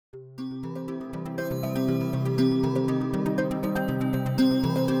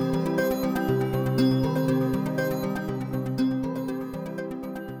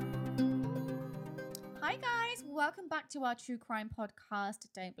to our true crime podcast,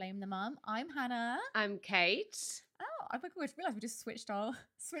 Don't Blame the Mum. I'm Hannah. I'm Kate. Oh, I realised we just switched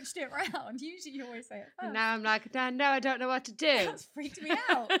it around. Usually you always say it first. Now I'm like, no, I don't know what to do. That's freaked me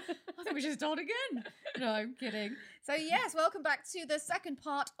out. I think we should start again. No, I'm kidding. So yes, welcome back to the second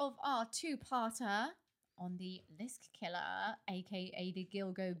part of our two-parter on the LISK killer, aka the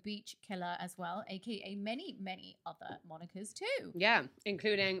Gilgo Beach killer as well, aka many other monikers too. Yeah,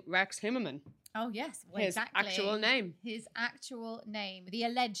 including Rex Heuermann. Oh yes, well, his exactly. actual name. His actual name, the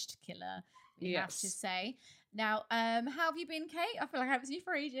alleged killer, we have to say. Now, how have you been, Kate? I feel like I haven't seen you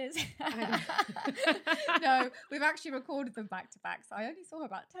for ages. No, we've actually recorded them back to back, so I only saw her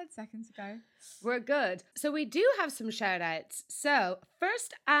about 10 seconds ago. We're good. So we do have some shout outs. So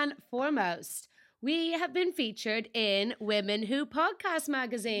first and foremost, we have been featured in Women Who Podcast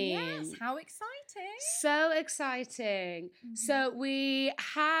magazine. Yes, how exciting. So exciting. Mm-hmm. So we've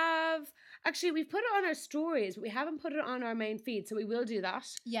put it on our stories, but we haven't put it on our main feed, so we will do that.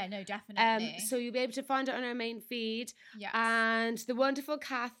 Yeah, no, definitely. So you'll be able to find it on our main feed. Yes. And the wonderful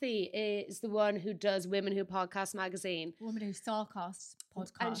Kathy is the one who does Women Who Podcast magazine. Women Who Starcast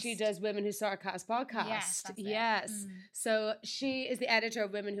podcast. And she does Women Who Starcast podcast. Yes, that's yes. It. So she is the editor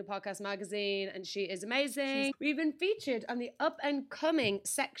of Women Who Podcast magazine, and she is amazing. We've been featured on the up and coming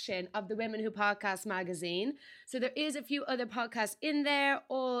section of the Women Who Podcast magazine. So there is a few other podcasts in there,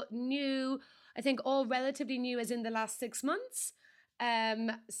 all new. I think all relatively new as in the last 6 months.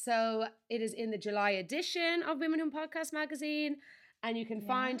 So it is in the July edition of Women Who Podcast magazine, and you can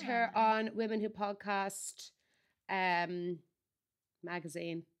find her on Women Who Podcast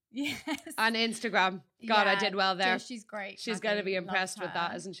magazine. Yes. On Instagram. God, I did well there. She's great. She's going to be impressed with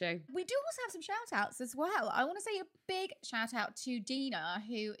that, isn't she? We do also have some shout outs as well. I want to say a big shout out to Dina,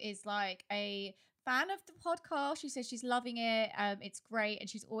 who is like a fan of the podcast. She says she's loving it. It's great, and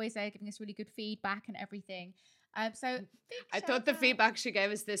she's always there giving us really good feedback and everything. So I thought the feedback she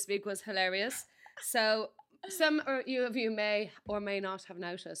gave us this week was hilarious. So some of you may or may not have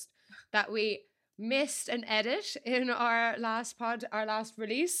noticed that we missed an edit in our last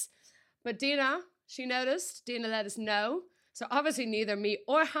release, but Dina, she noticed. Dina let us know. So obviously neither me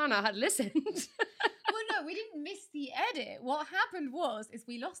or Hannah had listened. Well, no, we didn't miss the edit. What happened was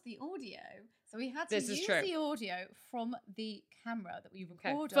we lost the audio. So we had to use the audio from the camera that we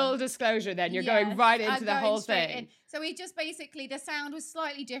recorded. Full disclosure then, you're going right into the whole thing. So we just basically, the sound was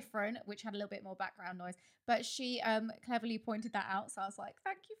slightly different, which had a little bit more background noise. But she cleverly pointed that out. So I was like,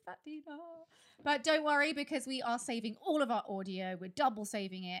 thank you, Fatina. But don't worry, because we are saving all of our audio. We're double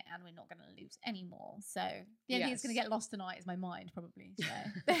saving it, and we're not going to lose any more. So the only thing that's going to get lost tonight is my mind, probably.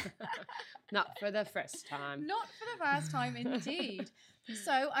 So. Not for the first time. Not for the first time, indeed.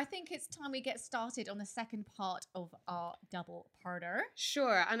 So I think it's time we get started on the second part of our double-parter.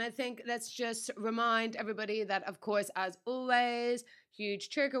 Sure. And I think let's just remind everybody that, of course, as always, huge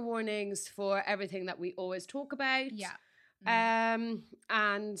trigger warnings for everything that we always talk about. Yeah.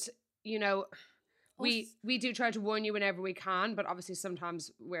 And, you know, we do try to warn you whenever we can, but obviously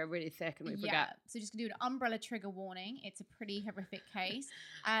sometimes we're really thick and we forget. Yeah, so just going to do an umbrella trigger warning. It's a pretty horrific case.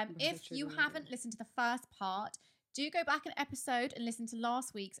 If you haven't listened to the first part, do go back an episode and listen to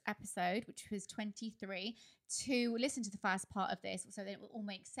last week's episode, which was 23, to listen to the first part of this, so that it will all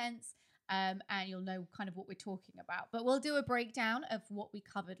make sense and you'll know kind of what we're talking about. But we'll do a breakdown of what we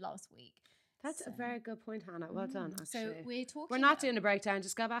covered last week. That's a very good point, Hannah. Well done, actually. So we're not doing a breakdown.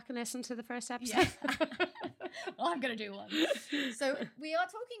 Just go back and listen to the first episode. Yeah. Well, I'm going to do one. So we are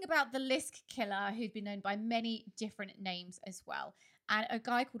talking about the LISK killer, who's been known by many different names as well. And a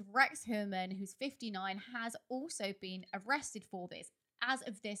guy called Rex Heuermann, who's 59, has also been arrested for this as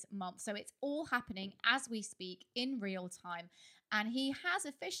of this month. So it's all happening as we speak in real time. And he has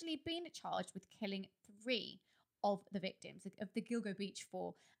officially been charged with killing 3 of the victims of the Gilgo Beach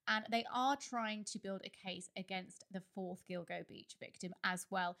 4, and they are trying to build a case against the 4th Gilgo Beach victim as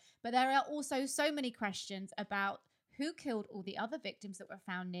well. But there are also so many questions about who killed all the other victims that were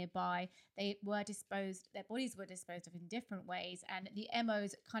found nearby. Their bodies were disposed of in different ways, and the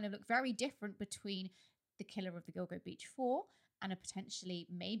MOs kind of look very different between the killer of the Gilgo Beach 4 and potentially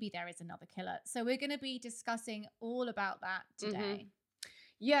maybe there is another killer. So we're going to be discussing all about that today. Mm-hmm.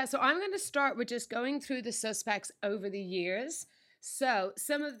 Yeah, so I'm going to start with just going through the suspects over the years. So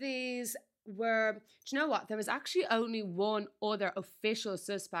some of these were, do you know what? There was actually only one other official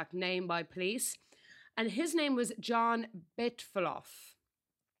suspect named by police, and his name was John Bittfolff.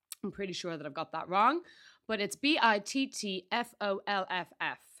 I'm pretty sure that I've got that wrong, but it's Bittfolff.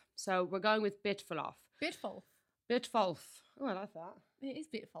 So we're going with Bittfolff. Bittfolff. Oh, I like that. It is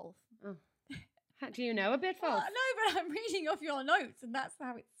Bittfolff. Oh. How do you know a Bittfolff? No, but I'm reading off your notes, and that's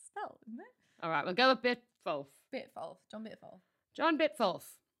how it's spelled, isn't it? All right, we'll go with Bitfolf. Bitfolf. John Bitfolf. John Bitfolf.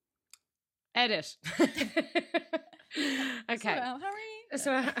 Edit. Okay.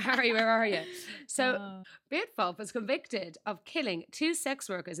 So, Harry, where are you? So, Bitfolf was convicted of killing 2 sex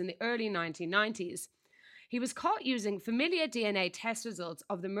workers in the early 1990s. He was caught using familiar DNA test results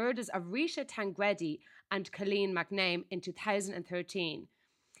of the murders of Risha Tangredi and Colleen McName in 2013.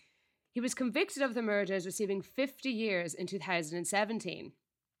 He was convicted of the murders, receiving 50 years in 2017.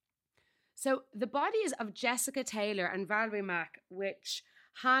 So the bodies of Jessica Taylor and Valerie Mack, which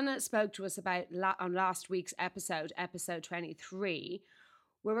Hannah spoke to us about on last week's episode 23,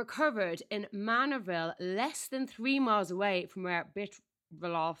 were recovered in Manorville, less than 3 miles away from where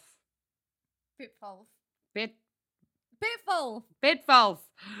Bitfolf,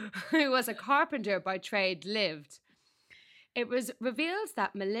 who was a carpenter by trade, lived. It was revealed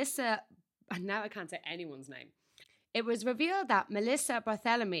that Melissa, and now I can't say anyone's name. It was revealed that Melissa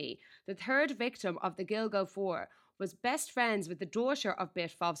Barthélemy, the third victim of the Gilgo Four, was best friends with the daughter of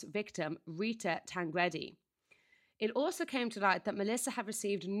Bitfolf's victim, Rita Tangredi. It also came to light that Melissa had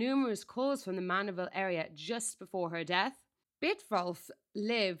received numerous calls from the Manorville area just before her death. Bitfolf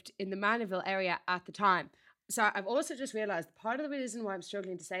lived in the Manorville area at the time. So I've also just realised part of the reason why I'm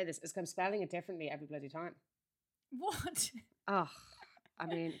struggling to say this is because I'm spelling it differently every bloody time. What? Oh, I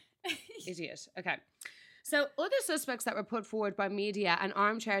mean, idiot. Okay. So other suspects that were put forward by media and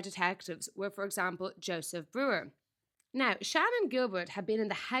armchair detectives were, for example, Joseph Brewer. Now, Shannon Gilbert had been in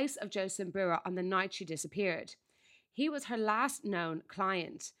the house of Joseph Brewer on the night she disappeared. He was her last known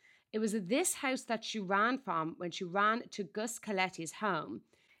client. It was this house that she ran from when she ran to Gus Coletti's home.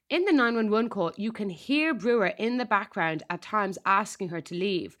 In the 911 call, you can hear Brewer in the background at times asking her to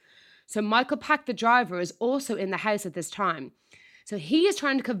leave. So Michael Pack, the driver, is also in the house at this time. So he is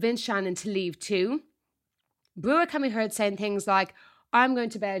trying to convince Shannon to leave too. Brewer can be heard saying things like, "I'm going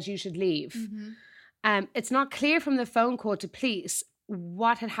to bed, you should leave." Mm-hmm. It's not clear from the phone call to police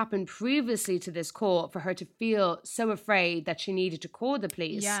what had happened previously to this call for her to feel so afraid that she needed to call the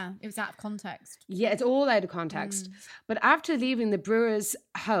police. Yeah, it was out of context. Yeah, it's all out of context. But after leaving the Brewers'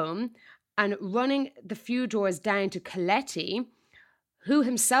 home and running the few doors down to Coletti, who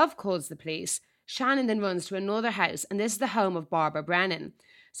himself calls the police, Shannon then runs to another house, and this is the home of Barbara Brennan.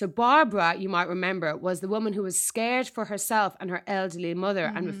 So Barbara, you might remember, was the woman who was scared for herself and her elderly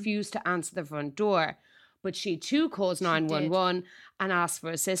mother and refused to answer the front door. But she too calls 911 and asks for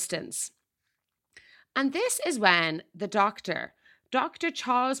assistance. And this is when the doctor, Dr.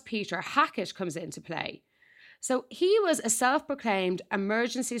 Charles Peter Hackett, comes into play. So he was a self-proclaimed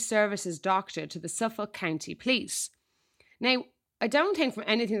emergency services doctor to the Suffolk County Police. Now, I don't think from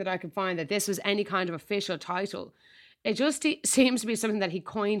anything that I could find that this was any kind of official title. It just seems to be something that he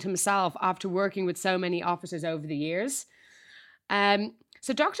coined himself after working with so many officers over the years.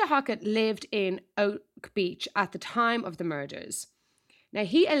 So Dr. Hackett lived in Oak Beach at the time of the murders. Now,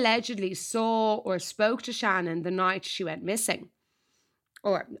 he allegedly saw or spoke to Shannon the night she went missing.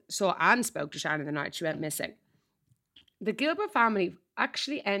 Or saw and spoke to Shannon the night she went missing. The Gilbert family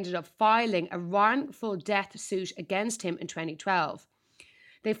actually ended up filing a wrongful death suit against him in 2012.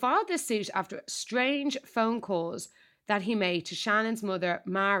 They filed this suit after strange phone calls that he made to Shannon's mother,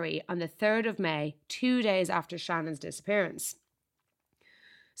 Mary, on the 3rd of May, 2 days after Shannon's disappearance.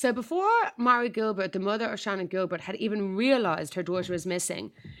 So before Mary Gilbert, the mother of Shannon Gilbert, had even realised her daughter was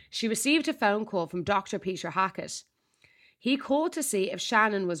missing, she received a phone call from Dr. Peter Hackett. He called to see if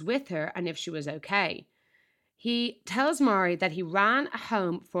Shannon was with her and if she was okay. He tells Mary that he ran a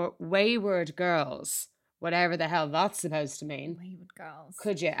home for wayward girls, whatever the hell that's supposed to mean. Wayward girls.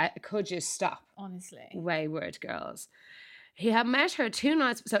 Could you stop? Honestly. Wayward girls. He had met her 2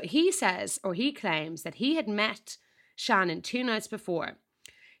 nights. So he says, or he claims, that he had met Shannon 2 nights before.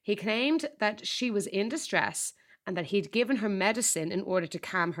 He claimed that she was in distress and that he'd given her medicine in order to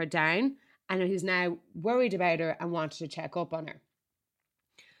calm her down, and he's now worried about her and wanted to check up on her.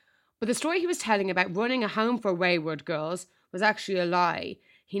 But the story he was telling about running a home for wayward girls was actually a lie.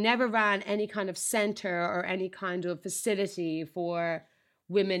 He never ran any kind of centre or any kind of facility for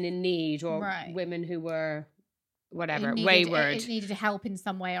women in need or women who were wayward. It needed help in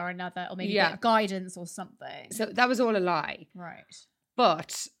some way or another, or maybe guidance or something. So that was all a lie. Right.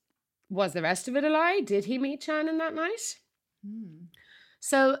 But was the rest of it a lie? Did he meet Shannon that night?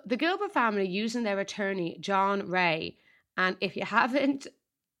 So the Gilbert family, using their attorney, John Ray, and if you haven't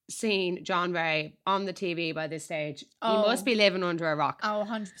seen John Ray on the TV by this stage, he must be living under a rock. Oh,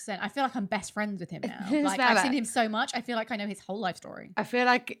 100%. I feel like I'm best friends with him now. Like, I've seen him so much, I feel like I know his whole life story. I feel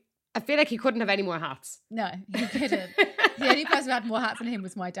like he couldn't have any more hats. No, he couldn't. The only person who had more hats than him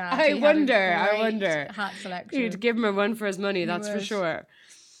was my dad. I wonder. Hat selection. You'd give him a run for his money, that's for sure.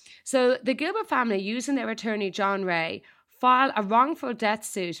 So the Gilbert family, using their attorney John Ray, file a wrongful death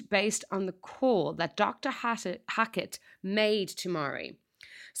suit based on the call that Dr. Hackett made to Maury.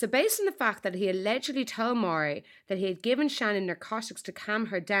 So based on the fact that he allegedly told Maury that he had given Shannon narcotics to calm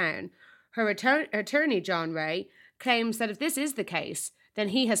her down, her attorney, John Ray, claims that if this is the case, then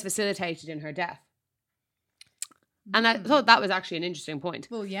he has facilitated in her death. And I thought that was actually an interesting point.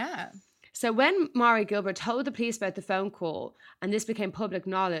 Well, yeah. So when Maury Gilbert told the police about the phone call and this became public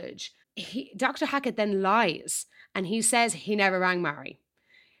knowledge, Dr. Hackett then lies and he says he never rang Maury.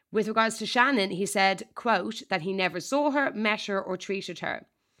 With regards to Shannon, he said, quote, that he never saw her, met her or treated her.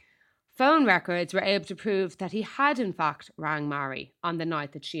 Phone records were able to prove that he had in fact rang Maury on the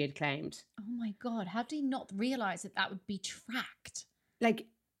night that she had claimed. Oh my God, how did he not realise that would be tracked? Like,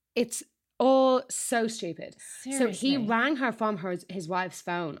 it's all so stupid. Seriously? So he rang her from his wife's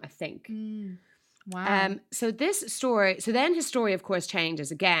phone, I think. Wow. So then his story, of course,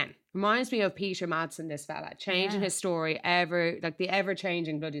 changes again. Reminds me of Peter Madsen, this fella, changing his story the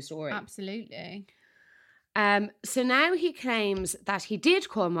ever-changing bloody story. Absolutely. So now he claims that he did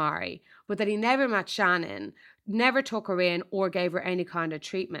call Maury, but that he never met Shannon, never took her in or gave her any kind of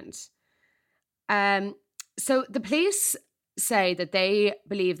treatment. So the police say that they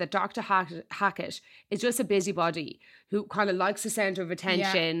believe that Dr. Hackett is just a busybody who kind of likes the centre of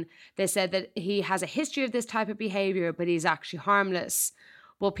attention. Yeah. They said that he has a history of this type of behaviour, but he's actually harmless.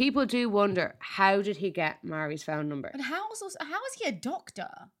 Well, people do wonder, how did he get Maury's phone number? And how is he a doctor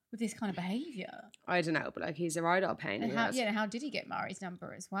with this kind of behaviour? I don't know, but like he's a right old pain. And how did he get Maury's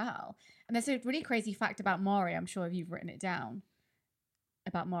number as well? And there's a really crazy fact about Maury, I'm sure you've written it down,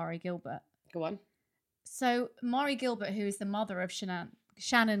 about Maury Gilbert. Go on. So Maury Gilbert, who is the mother of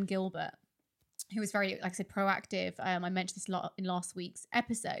Shannon Gilbert, who was very, like I said, proactive. I mentioned this in last week's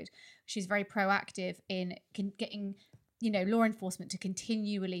episode. She's very proactive in getting, law enforcement to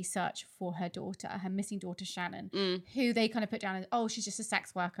continually search for her daughter, her missing daughter, Shannon, who they kind of put down as, oh, she's just a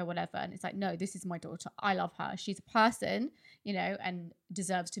sex worker, whatever. And it's like, no, this is my daughter. I love her. She's a person, and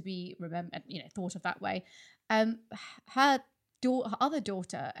deserves to be remembered, thought of that way. Her other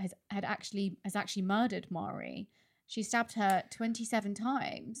daughter has actually murdered Maury. She stabbed her 27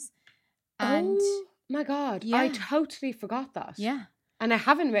 times. And oh my God, I totally forgot that. Yeah. And I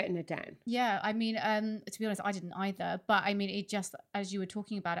haven't written it down. Yeah, I mean, to be honest, I didn't either. But I mean, it just, as you were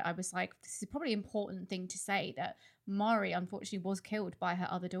talking about it, I was like, this is probably an important thing to say, that Maury unfortunately was killed by her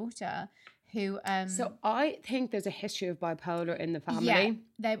other daughter, who... so I think there's a history of bipolar in the family.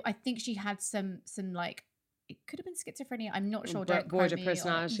 Yeah, I think she had some like, it could have been schizophrenia. I'm not sure. Border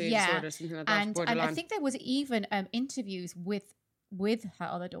personality disorder, something like that. And I think there was even interviews with her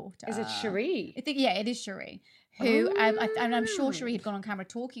other daughter. Is it Cherie? I think it is Cherie. Who and I'm sure Cherie had gone on camera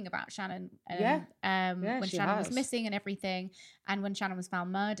talking about Shannon. When Shannon was missing and everything, and when Shannon was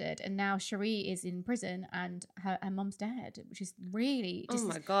found murdered, and now Cherie is in prison and her mum's dead, which is really just, oh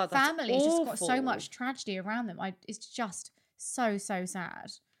my God, family's just got so much tragedy around them. It's just so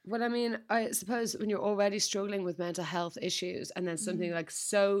sad. Well, I mean, I suppose when you're already struggling with mental health issues and then something like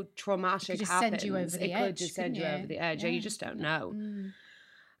so traumatic happens, it could just send you over the edge. Yeah. You just don't know.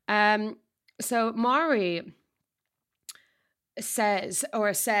 So Maury said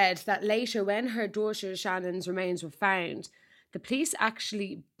that later, when her daughter Shannon's remains were found, the police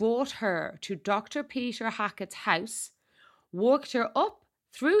actually brought her to Dr. Peter Hackett's house, walked her up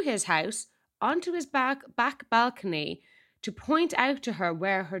through his house onto his back balcony to point out to her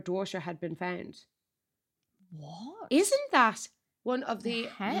where her daughter had been found. What? Isn't that one of the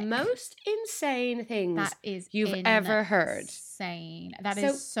most insane things you've ever heard? Insane. That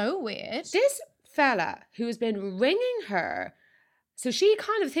is so weird. This fella who has been ringing her, so she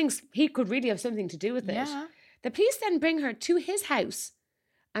kind of thinks he could really have something to do with it. Yeah. The police then bring her to his house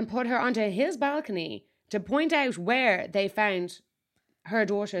and put her onto his balcony to point out where they found her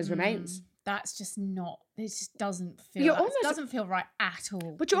daughter's remains. That's just not. It just doesn't feel. Doesn't feel right at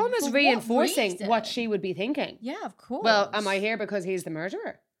all. But you're almost reinforcing what she would be thinking. Yeah, of course. Well, am I here because he's the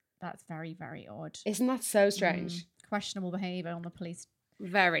murderer? That's very, very odd. Isn't that so strange? Questionable behaviour on the police.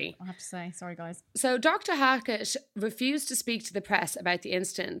 Very. I have to say, sorry guys. So Dr. Hackett refused to speak to the press about the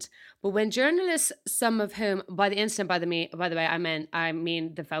incident, but when journalists, some of whom, by the way, I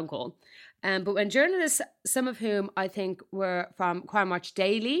mean the phone call, but when journalists, some of whom I think were from Crime Watch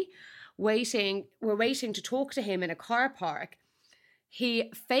Daily, were waiting to talk to him in a car park,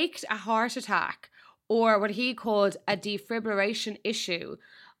 he faked a heart attack, or what he called a defibrillation issue,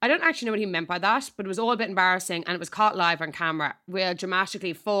 I don't actually know what he meant by that, but it was all a bit embarrassing, and it was caught live on camera, real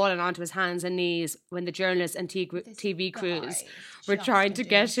dramatically falling onto his hands and knees when the journalists and TV crews were trying to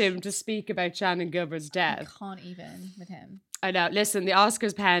get him to speak about Shannon Gilbert's death. I can't even with him. I know. Listen, the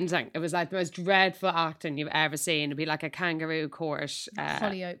Oscars pending. It was like the most dreadful acting you've ever seen. It'd be like a kangaroo court.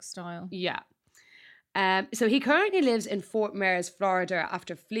 Hollyoaks style. Yeah. So he currently lives in Fort Myers, Florida,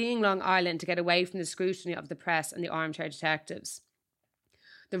 after fleeing Long Island to get away from the scrutiny of the press and the armchair detectives.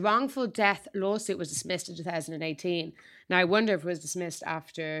 The wrongful death lawsuit was dismissed in 2018. Now, I wonder if it was dismissed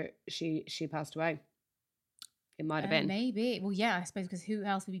after she passed away. It might have been. Maybe. Well, yeah, I suppose, because who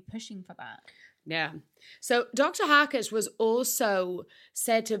else would be pushing for that? Yeah. So Dr. Hackett was also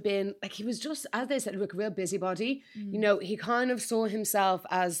said to have been, like, he was just, as they said, like a real busybody. You know, he kind of saw himself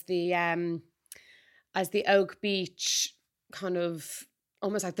as the Oak Beach kind of,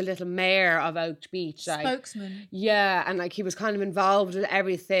 almost like the little mayor of Oak Beach. Like, spokesman. Yeah, and like he was kind of involved with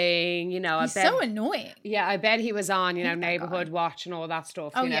everything, you know. He's so annoying. Yeah, I bet he was on, you know, Neighborhood Watch and all that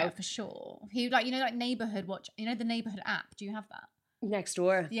stuff. Oh, you know? Yeah, for sure. He like, you know, like Neighborhood Watch, you know, the Neighborhood app. Do you have that? Next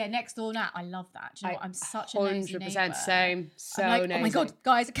Door. Yeah, Next Door now. I love that. Do you know what? I'm such a nosy neighbor. 100% same. So I'm like, nosy. oh my God,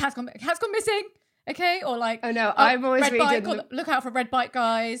 guys, a cat's gone missing. Okay, or like, oh no, I'm always red reading. bike, look out for red bike,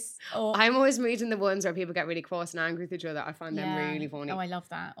 guys. Or I'm always reading the ones where people get really cross and angry with each other. I find them really funny. Oh, I love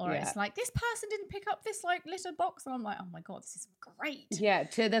that. Or it's like, this person didn't pick up this like litter box, and I'm like, oh my God, this is great. Yeah,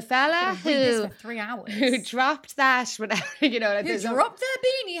 to the fella read this for 3 hours. who dropped that, whatever, you know, like who dropped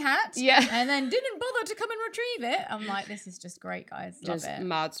their beanie hat, yeah, and then didn't bother to come and retrieve it. I'm like, this is just great, guys. Love just it.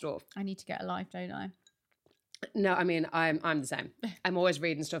 mad stuff. I need to get a life, don't I? No, I mean, I'm the same. I'm always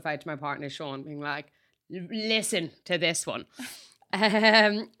reading stuff out to my partner Sean, being like, listen to this one.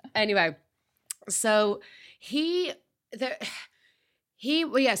 Anyway, so he would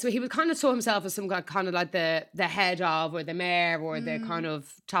kind of saw himself as some kind of like the head of, or the mayor, or the kind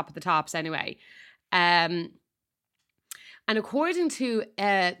of top of the tops anyway. And according to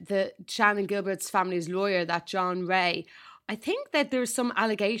the Shannon Gilbert's family's lawyer, that John Ray, I think that there's some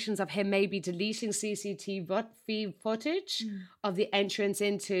allegations of him maybe deleting CCTV footage of the entrance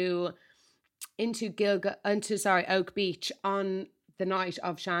into Oak Beach on the night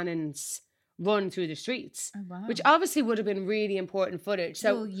of Shannon's run through the streets. Oh, wow. Which obviously would have been really important footage.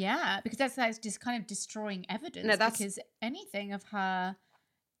 So, well, yeah, because that's just kind of destroying evidence. No, because anything of her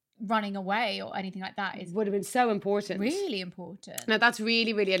running away or anything like that would have been so important. Really important. Now, that's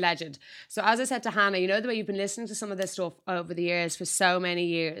really, really a legend. So as I said to Hannah, you know the way you've been listening to some of this stuff over the years for so many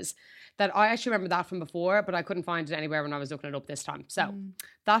years, that I actually remember that from before, but I couldn't find it anywhere when I was looking it up this time. So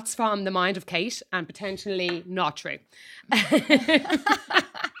that's from the mind of Kate, and potentially not true.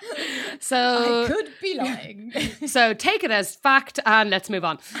 So I could be lying. So take it as fact and let's move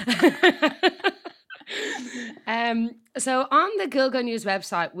on. So on the Gilgo News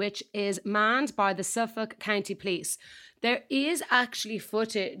website, which is manned by the Suffolk County Police, there is actually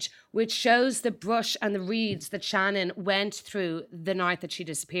footage which shows the brush and the reeds that Shannon went through the night that she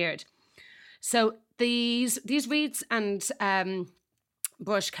disappeared. So these reeds and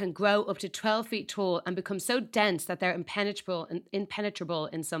brush can grow up to 12 feet tall and become so dense that they're impenetrable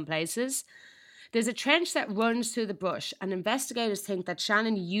in some places. There's a trench that runs through the brush, and investigators think that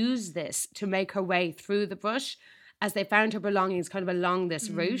Shannon used this to make her way through the brush, as they found her belongings kind of along this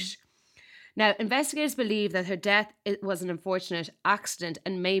route. Now, investigators believe that her death was an unfortunate accident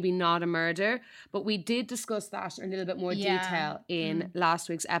and maybe not a murder, but we did discuss that in a little bit more detail in last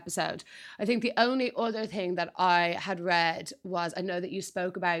week's episode. I think the only other thing that I had read was, I know that you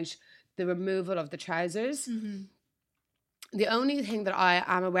spoke about the removal of the trousers. The only thing that I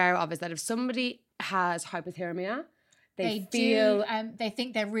am aware of is that if somebody has hypothermia, they feel they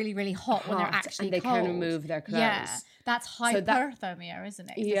think they're really, really hot when they're actually and they cold. can remove their clothes. Yeah, that's hyperthermia, isn't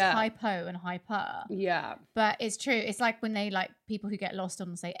it? It's hypo and hyper. Yeah, but it's true. It's like when they people who get lost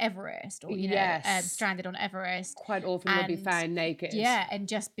on, say, Everest, or stranded on Everest. Quite often will be found naked. Yeah, and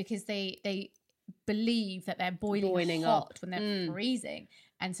just because they believe that they're boiling hot when they're freezing.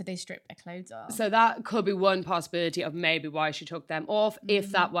 And so they strip their clothes off. So that could be one possibility of maybe why she took them off, if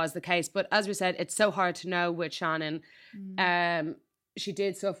that was the case. But as we said, it's so hard to know with Shannon. She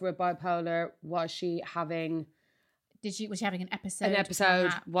did suffer with bipolar. Was she having having an episode? An episode.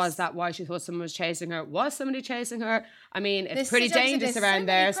 Perhaps? Was that why she thought someone was chasing her? Was somebody chasing her? I mean, it's There's pretty dangerous around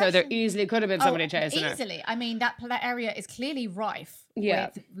there, so there easily could have been somebody chasing her. Easily. I mean, that area is clearly rife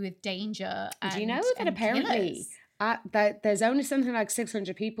with danger. Do you know that apparently that there's only something like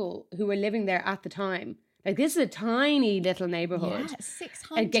 600 people who were living there at the time? Like, this is a tiny little neighborhood. Yeah,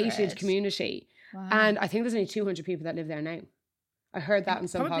 600. A gated community. Wow. And I think there's only 200 people that live there now. I heard that in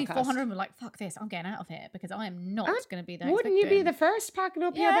some Probably podcasts. 400 were like, fuck this, I'm getting out of here because I am not going to be there. Wouldn't you be the first packing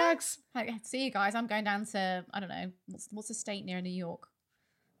up your bags? Like, see you guys, I'm going down to, I don't know, what's the state near New York?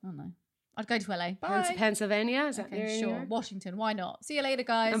 I don't know. I'd go to LA. Bye. Pennsylvania? Is that near sure. New York? Washington, why not? See you later,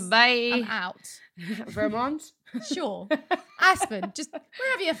 guys. Bye. I'm out. Vermont? Sure. Aspen, just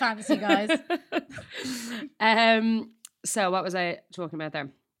wherever you fancy, guys. So what was I talking about there?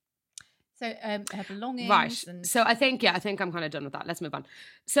 So her belongings. Right. And... So I think I'm kind of done with that. Let's move on.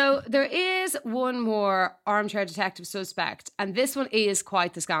 So there is one more armchair detective suspect, and this one is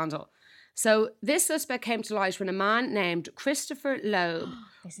quite the scandal. So this suspect came to light when a man named Christopher Loeb.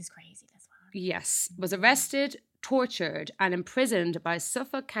 This is crazy, this one. Yes. Was arrested, tortured, and imprisoned by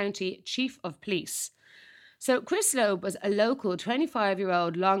Suffolk County Chief of Police. So Chris Loeb was a local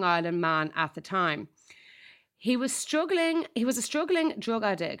 25-year-old Long Island man at the time. He was a struggling drug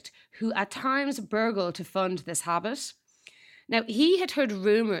addict who at times burgled to fund this habit. Now, he had heard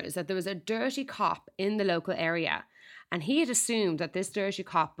rumours that there was a dirty cop in the local area, and he had assumed that this dirty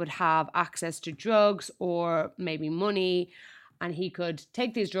cop would have access to drugs or maybe money, and he could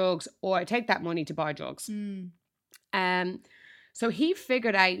take these drugs or take that money to buy drugs. So he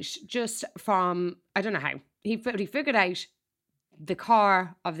figured out just from, I don't know how, he figured out the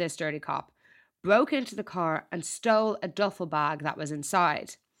car of this dirty cop, broke into the car and stole a duffel bag that was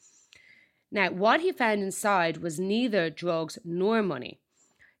inside. Now, what he found inside was neither drugs nor money.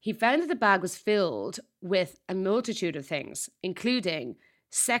 He found that the bag was filled with a multitude of things, including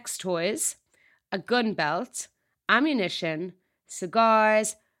sex toys, a gun belt, ammunition,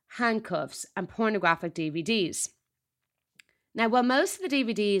 cigars, handcuffs, and pornographic DVDs. Now, while most of the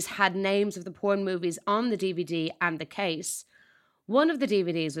DVDs had names of the porn movies on the DVD and the case, one of the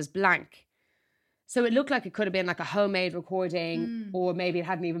DVDs was blank. So it looked like it could have been like a homemade recording, or maybe it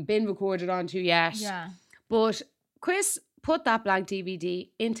hadn't even been recorded onto yet. Yeah. But Chris put that blank DVD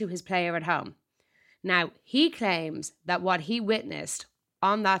into his player at home. Now, he claims that what he witnessed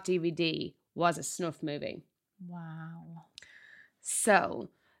on that DVD was a snuff movie. Wow. So,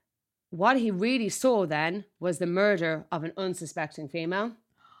 what he really saw then was the murder of an unsuspecting female.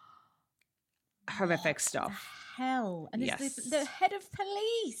 Horrific stuff. Hell. And this is the head of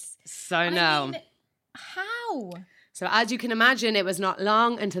police. So no. I mean, how? So as you can imagine, it was not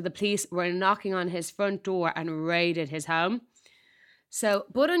long until the police were knocking on his front door and raided his home. So,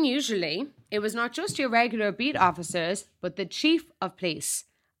 but unusually, it was not just your regular beat officers, but the chief of police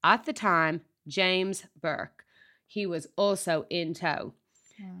at the time, James Burke. He was also in tow.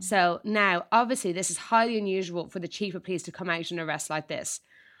 Yeah. So now, obviously, this is highly unusual for the chief of police to come out and arrest like this.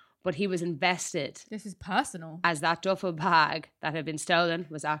 But he was invested. This is personal. As that duffel bag that had been stolen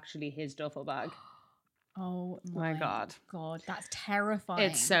was actually his duffel bag. Oh my God, that's terrifying.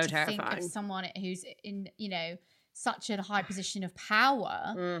 It's so terrifying. Think of someone who's in, such a high position of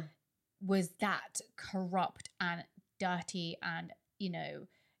power was that corrupt and dirty and,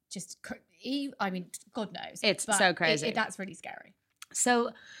 God knows. It's so crazy. That's really scary.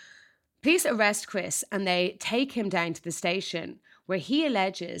 So police arrest Chris and they take him down to the station where he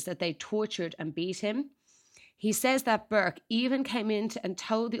alleges that they tortured and beat him. He says that Burke even came in and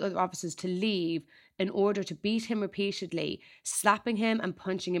told the other officers to leave in order to beat him repeatedly, slapping him and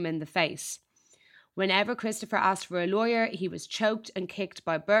punching him in the face. Whenever Christopher asked for a lawyer, he was choked and kicked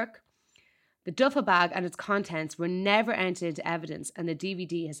by Burke. The duffel bag and its contents were never entered into evidence, and the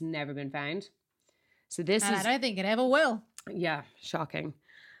DVD has never been found. So I don't think it ever will. Yeah, shocking.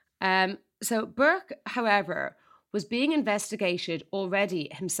 So Burke, however, was being investigated already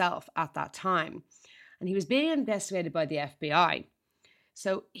himself at that time, and he was being investigated by the FBI.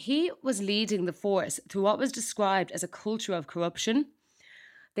 So he was leading the force through what was described as a culture of corruption.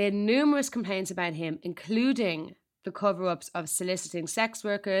 They had numerous complaints about him, including the cover-ups of soliciting sex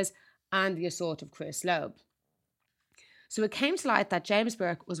workers and the assault of Chris Loeb. So it came to light that James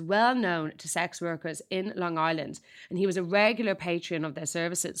Burke was well known to sex workers in Long Island, and he was a regular patron of their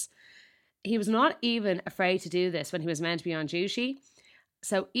services. He was not even afraid to do this when he was meant to be on duty.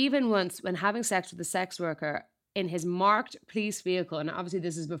 So even once, when having sex with a sex worker in his marked police vehicle, and obviously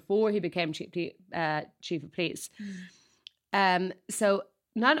this is before he became chief of police. So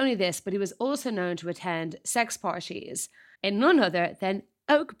not only this, but he was also known to attend sex parties in none other than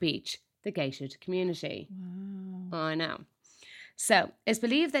Oak Beach, the gated community. Wow. I know. So it's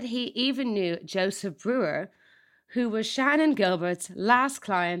believed that he even knew Joseph Brewer, who was Shannon Gilbert's last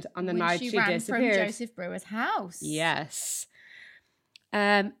client on the night she disappeared. From Joseph Brewer's house. Yes.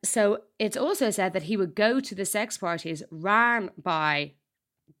 So it's also said that he would go to the sex parties ran by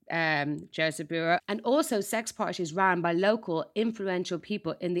Joseph Brewer, and also sex parties ran by local influential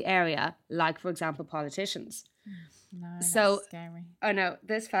people in the area, like, for example, politicians. No, So, that's scary. I know,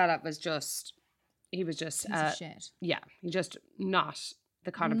 this fella was just, he was just, Piece of shit. yeah, he's just not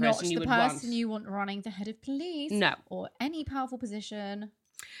the kind of Not person you the would want. person you want running the head of police. No. Or any powerful position.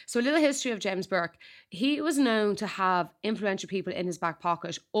 So a little history of James Burke. He was known to have influential people in his back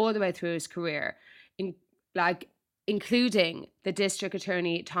pocket all the way through his career, including the district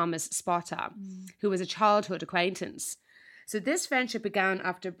attorney Thomas Spotta, who was a childhood acquaintance. So this friendship began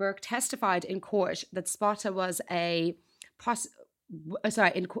after Burke testified in court that Spotta was in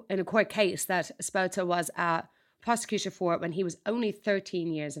a court case that Spotta was a prosecutor for when he was only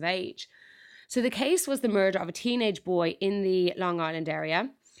 13 years of age. So the case was the murder of a teenage boy in the Long Island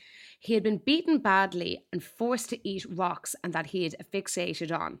area. He had been beaten badly and forced to eat rocks, and that he had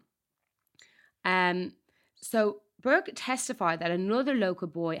asphyxiated on. So Burke testified that another local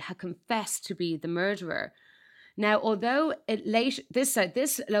boy had confessed to be the murderer. Now, although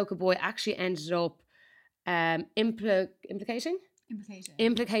this local boy actually ended up implicating,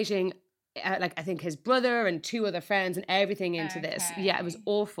 I think his brother and 2 other friends and everything into this. Yeah, it was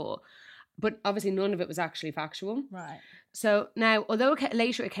awful. But obviously none of it was actually factual. Right. So now, although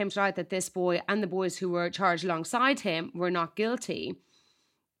later it came to light that this boy and the boys who were charged alongside him were not guilty,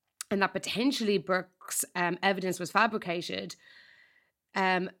 and that potentially Burke's evidence was fabricated,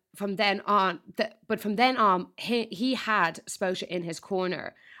 from then on, he had Spotta in his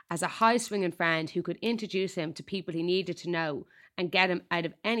corner as a high-swinging friend who could introduce him to people he needed to know and get him out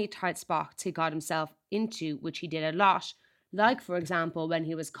of any tight spots he got himself into, which he did a lot. Like, for example, when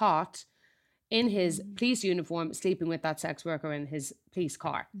he was caught in his police uniform sleeping with that sex worker in his police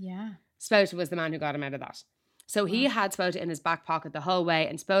car. Yeah. Spotta was the man who got him out of that. So he had Spotta in his back pocket the whole way,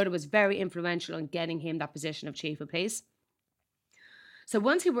 and Spotta was very influential in getting him that position of chief of police. So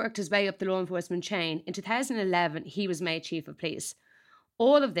once he worked his way up the law enforcement chain, in 2011, he was made chief of police.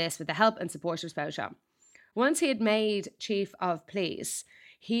 All of this with the help and support of Spotta. Once he had made chief of police,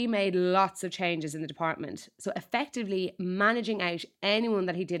 he made lots of changes in the department. So effectively managing out anyone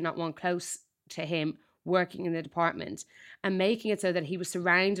that he did not want close to him working in the department and making it so that he was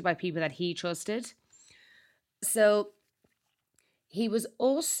surrounded by people that he trusted. So he was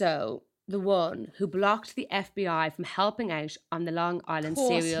also the one who blocked the FBI from helping out on the Long Island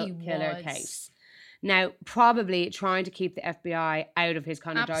serial killer case. Now, probably trying to keep the FBI out of his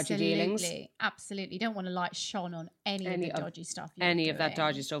kind of dodgy dealings. Absolutely. You don't want to light shone on any of the dodgy stuff. Any of that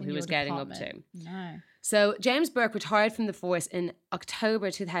dodgy stuff he was getting up to. No. So James Burke retired from the force in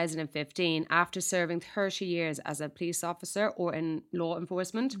October 2015 after serving 30 years as a police officer or in law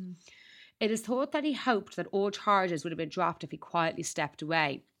enforcement. It is thought that he hoped that all charges would have been dropped if he quietly stepped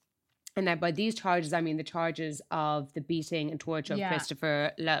away. And now by these charges, I mean the charges of the beating and torture of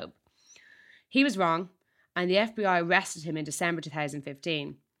Christopher Loeb. He was wrong, and the FBI arrested him in December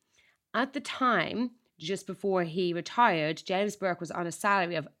 2015. At the time, just before he retired, James Burke was on a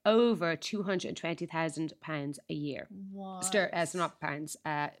salary of over £220,000 a year. What? So not pounds,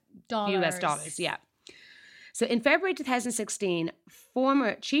 dollars. US dollars, yeah. So in February 2016,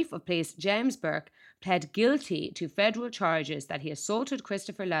 former Chief of Police James Burke pled guilty to federal charges that he assaulted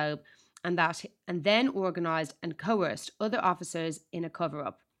Christopher Loeb and then organised and coerced other officers in a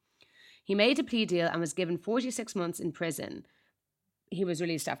cover-up. He made a plea deal and was given 46 months in prison. He was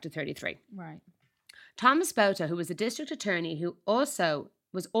released after 33. Right. Thomas Spotta, who was the district attorney who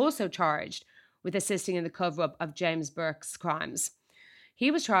was also charged with assisting in the cover-up of James Burke's crimes. He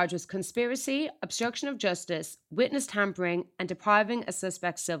was charged with conspiracy, obstruction of justice, witness tampering, and depriving a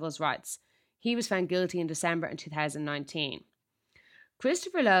suspect's civil rights. He was found guilty in December in 2019.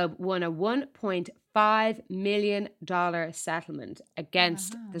 Christopher Loeb won a $1.5 million settlement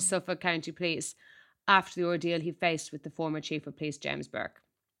against the Suffolk County Police after the ordeal he faced with the former Chief of Police, James Burke.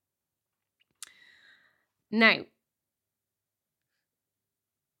 Now,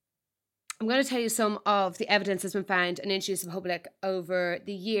 I'm going to tell you some of the evidence that's been found and introduced to the public over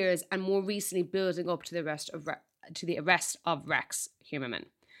the years and more recently building up to the arrest of Rex Heuermann.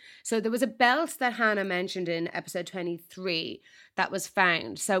 So there was a belt that Hannah mentioned in episode 23 that was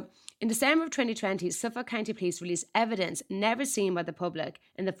found. So in December of 2020, Suffolk County Police released evidence never seen by the public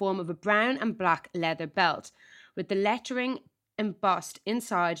in the form of a brown and black leather belt with the lettering embossed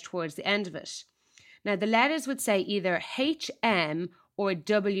inside towards the end of it. Now the letters would say either HM or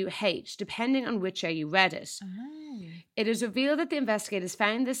WH, depending on which way you read it. Oh. It is revealed that the investigators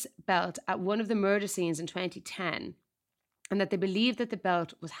found this belt at one of the murder scenes in 2010 and that they believed that the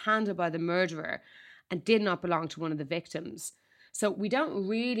belt was handled by the murderer and did not belong to one of the victims. So we don't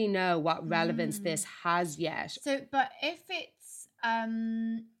really know what relevance this has yet. So, but if it's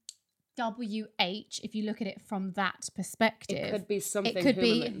WH, if you look at it from that perspective, It could be something. it could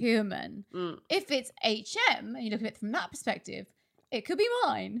Heuermann. be Heuermann. If it's HM and you look at it from that perspective, it could be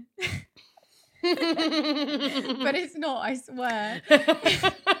mine. But it's not, I swear.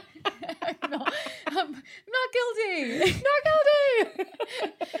 I'm not guilty. Not guilty.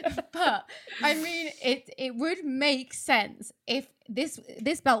 But I mean, it would make sense if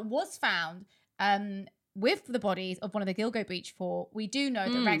this belt was found with the bodies of one of the Gilgo Beach Four. We do know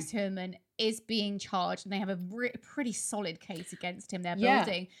that Rex Heuermann is being charged, and they have a pretty solid case against him. They're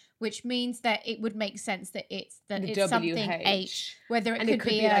building, which means that it would make sense that it's something H, whether it could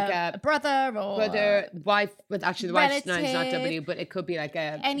be like a brother or brother, wife. But actually, the wife's no, it's not relative, W, but it could be like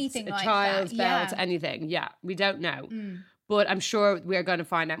anything a like child's that. belt, anything. Yeah, we don't know, but I'm sure we're going to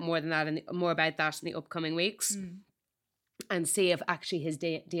find out more than that and more about that in the upcoming weeks, and see if actually his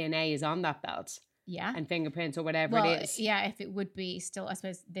DNA is on that belt. Yeah. And fingerprints or whatever it is. Yeah, if it would be still, I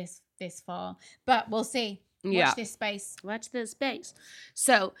suppose, this far. But we'll see. Watch this space. Watch this space.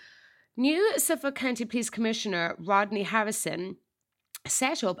 So, new Suffolk County Police Commissioner Rodney Harrison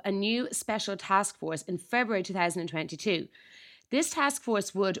set up a new special task force in February 2022. This task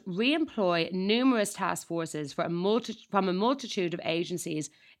force would re-employ numerous task forces from a multitude of agencies,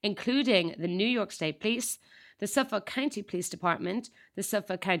 including the New York State Police, the Suffolk County Police Department, the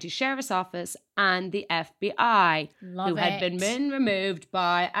Suffolk County Sheriff's Office, and the FBI, who had been removed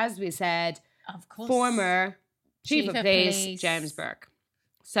by, as we said, of course, former Chief of Police James Burke.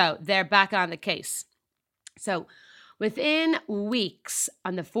 So they're back on the case. So within weeks,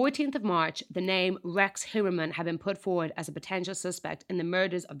 on the 14th of March, the name Rex Heuermann had been put forward as a potential suspect in the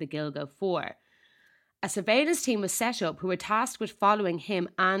murders of the Gilgo Four. A surveillance team was set up who were tasked with following him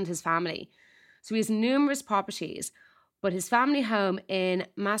and his family. So he has numerous properties, but his family home in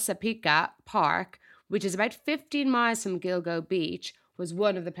Massapequa Park, which is about 15 miles from Gilgo Beach, was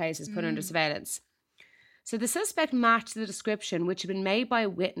one of the places put under surveillance. So the suspect matched the description which had been made by a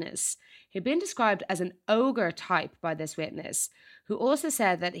witness. He had been described as an ogre type by this witness, who also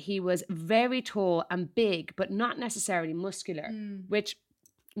said that he was very tall and big, but not necessarily muscular, which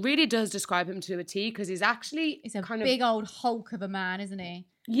really does describe him to a T, because he's actually kind of big old hulk of a man, isn't he?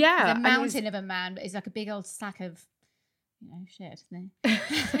 Yeah. He's a mountain of a man, but he's like a big old sack of, shit, isn't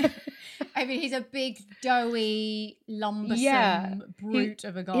he? I mean, he's a big, doughy, lumbersome brute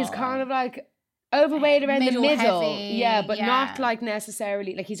of a guy. He's kind of like overweight around the middle. Heavy, but not like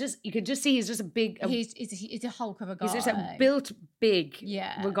necessarily, like you could just see he's just a big... he's a hulk of a guy. He's just built big,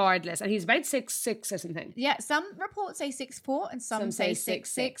 regardless. And he's about 6'6" or something. Yeah, some reports say 6'4" and some say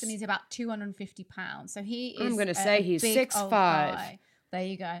 6'6", and he's about 250 pounds. So he is... I'm going to say he's 6'5". There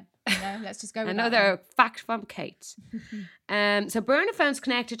you go. Let's just go with another fact from Kate. So burner phones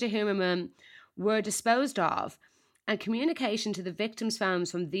connected to Heuermann were disposed of, and communication to the victims'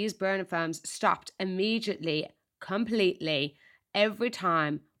 phones from these burner phones stopped immediately, completely, every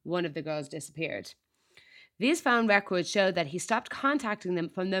time one of the girls disappeared. These phone records showed that he stopped contacting them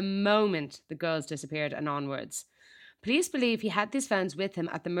from the moment the girls disappeared and onwards. Police believe he had these phones with him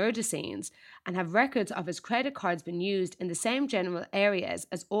at the murder scenes and have records of his credit cards being used in the same general areas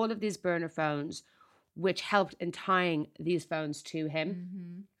as all of these burner phones, which helped in tying these phones to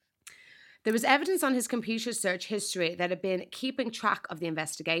him. There was evidence on his computer search history that had been keeping track of the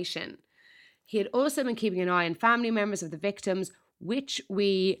investigation. He had also been keeping an eye on family members of the victims, which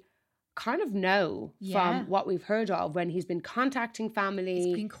we kind of know from what we've heard of when he's been contacting family.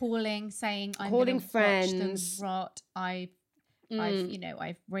 He's been calling, saying, I'm calling friends. Watch them rot.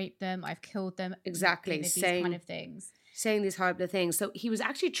 I've raped them. I've killed them. Exactly. These kind of things. Saying these horrible things. So he was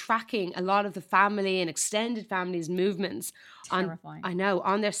actually tracking a lot of the family and extended family's movements. Terrifying.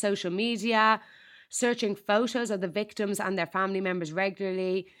 On their social media, searching photos of the victims and their family members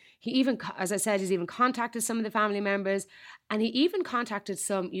regularly. He even, as I said, he's even contacted some of the family members, and he even contacted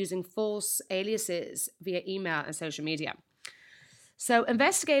some using false aliases via email and social media. So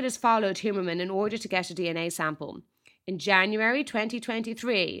investigators followed Heuermann in order to get a DNA sample. In January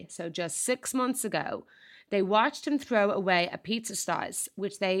 2023, so just 6 months ago, they watched him throw away a pizza slice,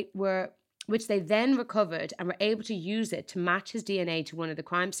 which they then recovered and were able to use it to match his DNA to one of the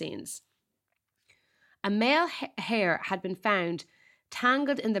crime scenes. A male hair had been found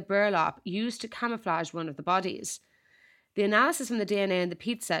tangled in the burlap used to camouflage one of the bodies. The analysis from the DNA in the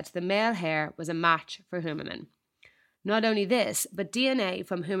pizza to the male hair was a match for Heuermann. Not only this, but DNA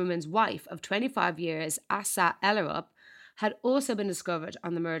from Heuermann's wife of 25 years, Asa Ellerup, had also been discovered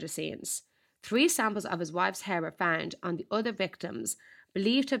on the murder scenes. 3 samples of his wife's hair were found on the other victims,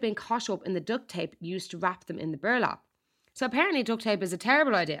 believed to have been caught up in the duct tape used to wrap them in the burlap. So apparently duct tape is a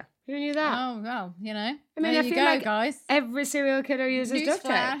terrible idea. Who knew that? Oh, well, you know. I mean, there I you feel go, like guys. every serial killer uses duct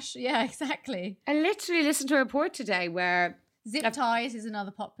tape. Newsflash. Yeah, exactly. I literally listened to a report today where... Zip ties is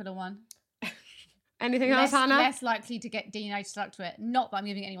another popular one. Anything else, Hannah? Less likely to get DNA stuck to it. Not that I'm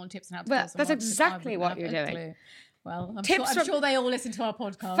giving anyone tips on how to kill someone. That's exactly what you're doing. Clue. Well, I'm Tips sure they all listen to our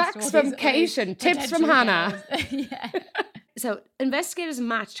podcast. Facts from Cation, tips from Hannah. Yeah. So, investigators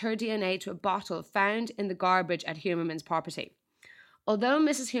matched her DNA to a bottle found in the garbage at Heuermann's property. Although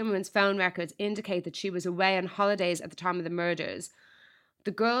Mrs. Heuermann's phone records indicate that she was away on holidays at the time of the murders,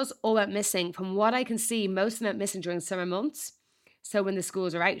 the girls all went missing. From what I can see, most of them went missing during summer months, so when the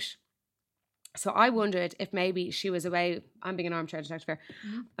schools are out. So I wondered if maybe she was away. I'm being an armchair detective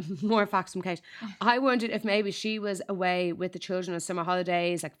here. More facts from Kate. I wondered if maybe she was away with the children on summer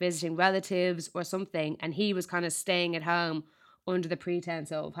holidays, like visiting relatives or something, and he was kind of staying at home under the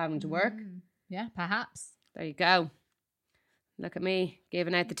pretense of having to work. Yeah, perhaps. There you go. Look at me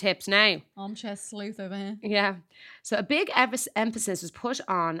giving out the tips now. Armchair sleuth over here. Yeah. So a big emphasis was put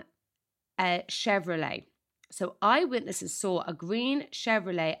on a Chevrolet. So eyewitnesses saw a green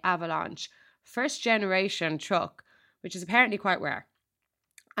Chevrolet Avalanche first generation truck, which is apparently quite rare.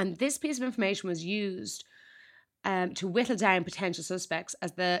 And this piece of information was used to whittle down potential suspects,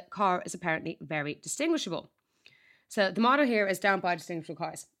 as the car is apparently very distinguishable. So the motto here is don't buy distinguishable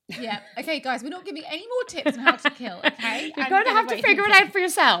cars. Yeah. Okay, guys, we're not giving any more tips on how to kill, okay? You're going to have to figure it out for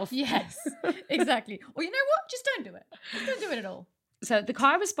yourself. Yes, exactly. Or you know what? Just don't do it. Just don't do it at all. So the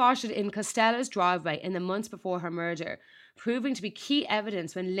car was spotted in Costello's driveway in the months before her murder, proving to be key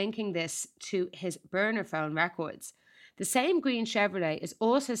evidence when linking this to his burner phone records. The same green Chevrolet is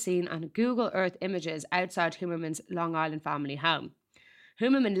also seen on Google Earth images outside Heuermann's Long Island family home.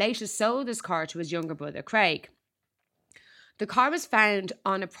 Heuermann later sold this car to his younger brother, Craig. The car was found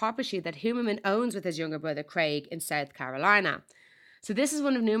on a property that Heuermann owns with his younger brother, Craig, in South Carolina. So this is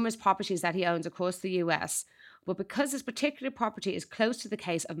one of numerous properties that he owns across the US. But because this particular property is close to the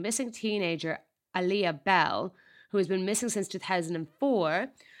case of missing teenager Aaliyah Bell, who has been missing since 2004,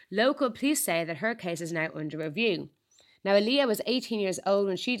 local police say that her case is now under review. Now, Aaliyah was 18 years old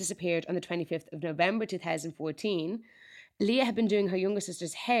when she disappeared on the 25th of November 2014. Aaliyah had been doing her younger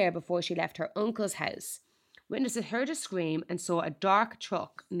sister's hair before she left her uncle's house. Witnesses heard a scream and saw a dark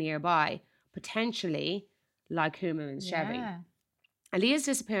truck nearby, potentially like Heuermann's Chevy. Aaliyah's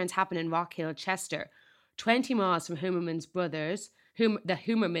disappearance happened in Rock Hill, Chester, 20 miles from Heuermann's brothers, the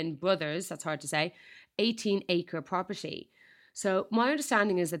Heuermann brothers, that's hard to say, 18-acre property. So my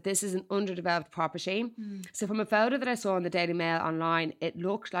understanding is that this is an underdeveloped property. So from a photo that I saw on the Daily Mail online, it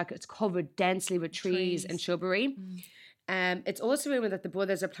looked like it's covered densely with trees and shrubbery. It's also rumoured that the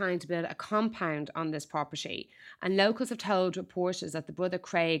brothers are planning to build a compound on this property. And locals have told reporters that the brother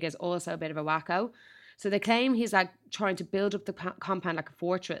Craig is also a bit of a wacko. So they claim he's like trying to build up the compound like a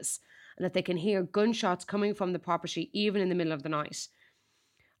fortress, and that they can hear gunshots coming from the property even in the middle of the night.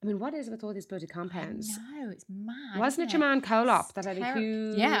 I mean, what is it with all these bloody compounds? No, it's mad. Wasn't it your man Kolop that had a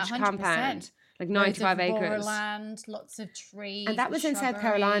huge compound? Like 95 acres. Land, lots of trees. And that was in South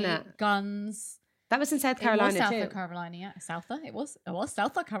Carolina. Guns. That was in South Carolina South too. Carolina, yeah. It was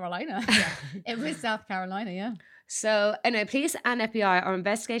South Carolina. Yeah. It was South Carolina, yeah. So, anyway, police and FBI are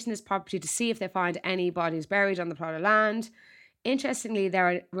investigating this property to see if they find any bodies buried on the plot of land. Interestingly, there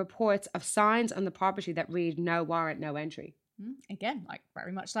are reports of signs on the property that read "No warrant, no entry." Again, like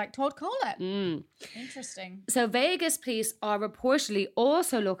very much like Todd Collett. Interesting. So Vegas police are reportedly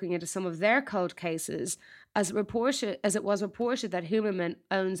also looking into some of their cold cases, as it was reported that Heuermann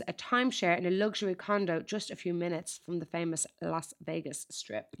owns a timeshare in a luxury condo just a few minutes from the famous Las Vegas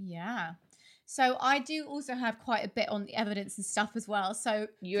Strip. Yeah. So I do also have quite a bit on the evidence and stuff as well. So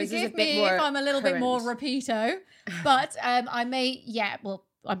yours forgive is a bit me more if I'm a little current. bit more repeato, but I may,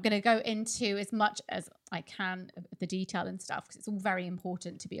 I'm going to go into as much as I can of the detail and stuff because it's all very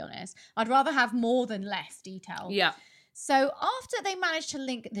important, to be honest. I'd rather have more than less detail. Yeah. So after they managed to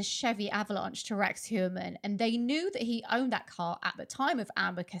link the Chevy Avalanche to Rex Heuermann, and they knew that he owned that car at the time of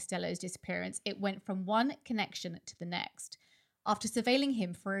Amber Costello's disappearance, it went from one connection to the next. After surveilling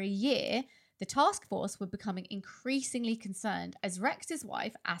him for a year, the task force were becoming increasingly concerned as Rex's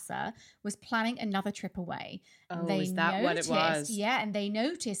wife, Asa, was planning another trip away. Oh, is that what it was? Yeah, and they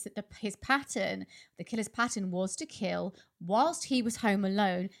noticed that the killer's pattern was to kill whilst he was home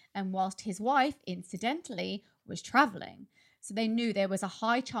alone and whilst his wife, incidentally, was travelling. So they knew there was a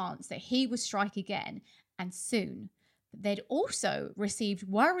high chance that he would strike again, and soon. They'd also received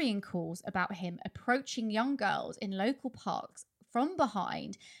worrying calls about him approaching young girls in local parks from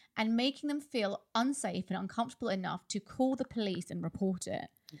behind and making them feel unsafe and uncomfortable enough to call the police and report it.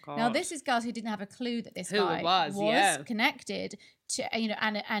 Now, this is girls who didn't have a clue that this Who guy it was, connected to,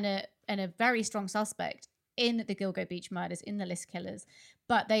 and a very strong suspect in the Gilgo Beach murders, in the LISK killers.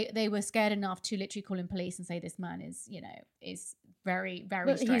 But they were scared enough to literally call in police and say this man is, is very,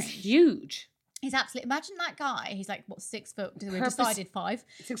 very strange. He's huge. He's absolutely, imagine that guy. He's like, what, 6 foot? We decided 5.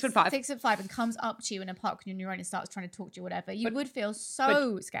 6'5". 6'5", and comes up to you in a park when you're on and starts trying to talk to you, whatever. You would feel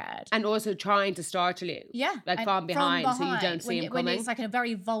so scared. And also trying to startle you. Yeah. Like from behind, so you don't see him coming. When it's like in a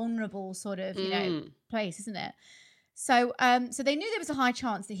very vulnerable sort of, place, isn't it? So, so they knew there was a high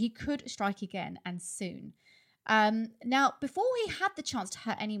chance that he could strike again, and soon. Now, before he had the chance to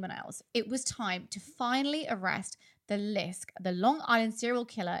hurt anyone else, it was time to finally arrest the LISK, the Long Island serial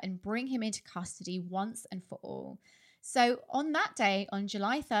killer, and bring him into custody once and for all. So on that day, on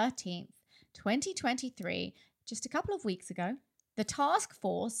July 13th, 2023, just a couple of weeks ago, the task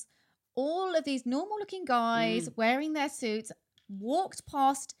force, all of these normal looking guys wearing their suits, walked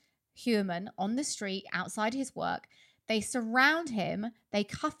past Heuermann on the street outside his work. They surround him, they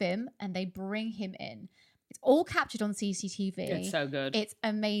cuff him, and they bring him in. It's all captured on CCTV. It's so good. It's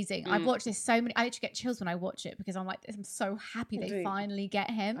amazing. I've watched this I literally get chills when I watch it because I'm like, I'm so happy they finally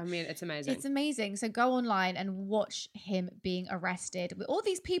get him. I mean, it's amazing. It's amazing. So go online and watch him being arrested with all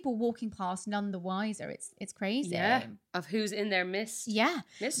these people walking past, none the wiser. It's crazy. Yeah. Of who's in their midst. Yeah.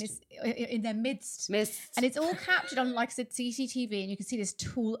 Midst? In their midst. Midst. And it's all captured on, like I said, CCTV, and you can see this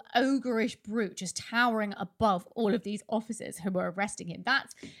tall, ogreish brute just towering above all of these officers who were arresting him.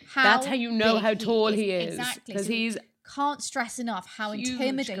 That's how you know how tall he is. Exactly. Because he's can't stress enough how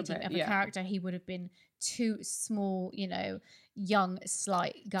intimidating of a yeah. character he would have been to small, young,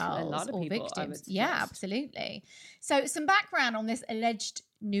 slight girls or people, victims. Yeah, absolutely. So some background on this alleged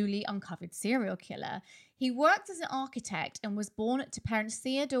newly uncovered serial killer. He worked as an architect and was born to parents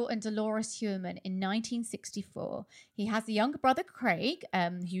Theodore and Dolores Heuermann in 1964. He has a younger brother, Craig,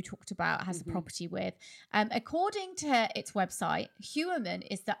 who you talked about, has the property with. According to its website, Heuermann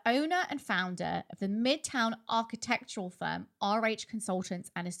is the owner and founder of the Midtown architectural firm RH Consultants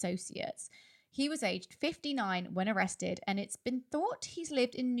and Associates. He was aged 59 when arrested, and it's been thought he's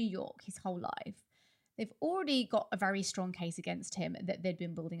lived in New York his whole life. They've already got a very strong case against him that they'd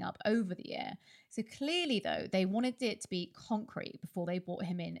been building up over the year. So clearly, though, they wanted it to be concrete before they brought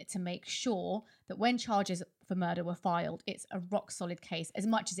him in to make sure that when charges for murder were filed, it's a rock-solid case, as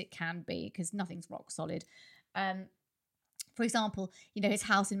much as it can be, because nothing's rock-solid. For example, his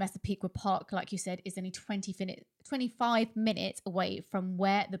house in Massapequa Park, like you said, is only 25 minutes away from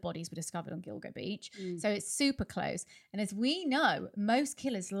where the bodies were discovered on Gilgo Beach. So it's super close. And as we know, most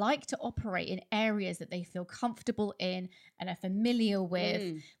killers like to operate in areas that they feel comfortable in and are familiar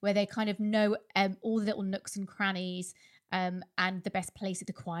with, where they kind of know all the little nooks and crannies and the best places,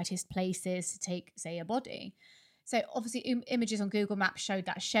 the quietest places to take, say, a body. So obviously images on Google Maps showed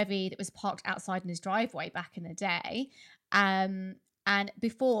that Chevy that was parked outside in his driveway back in the day. And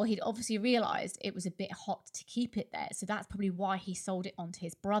before, he'd obviously realised it was a bit hot to keep it there. So that's probably why he sold it on to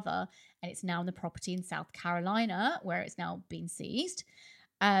his brother. And it's now in the property in South Carolina, where it's now been seized.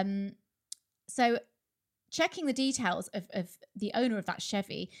 So checking the details of the owner of that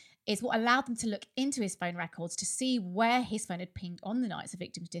Chevy is what allowed them to look into his phone records to see where his phone had pinged on the nights the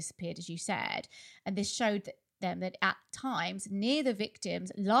victims disappeared, as you said. And this showed them that at times near the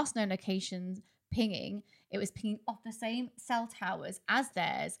victims' last known locations pinging, it was pinging off the same cell towers as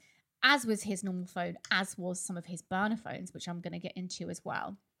theirs, as was his normal phone, as was some of his burner phones, which I'm going to get into as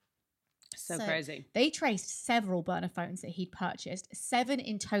well. So crazy. They traced several burner phones that he'd purchased, 7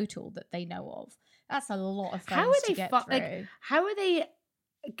 in total that they know of. That's a lot of phones to get through. How are they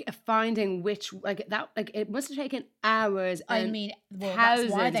finding which, it must have taken hours.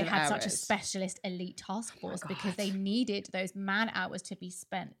 That's why they had such a specialist elite task force, because they needed those man hours to be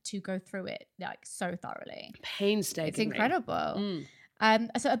spent to go through it so thoroughly. Painstakingly. It's incredible.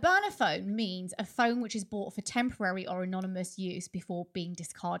 So a burner phone means a phone which is bought for temporary or anonymous use before being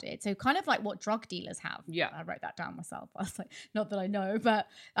discarded. So kind of like what drug dealers have. Yeah. I wrote that down myself. I was like, not that I know, but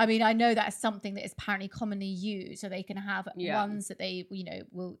I know that's something that is apparently commonly used. So they can have ones that they,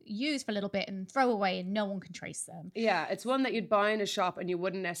 will use for a little bit and throw away and no one can trace them. Yeah. It's one that you'd buy in a shop and you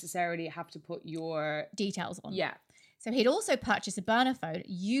wouldn't necessarily have to put your details on. Yeah. So he'd also purchased a burner phone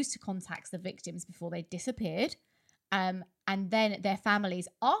used to contact the victims before they disappeared. And then their families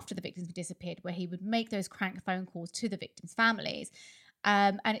after the victims had disappeared, where he would make those crank phone calls to the victims' families.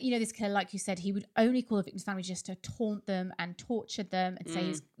 And, this killer, like you said, he would only call the victims' families just to taunt them and torture them and say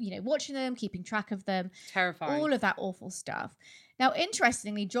he's, watching them, keeping track of them. Terrifying. All of that awful stuff. Now,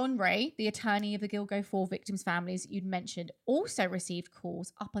 interestingly, John Ray, the attorney of the Gilgo 4 victims' families you'd mentioned, also received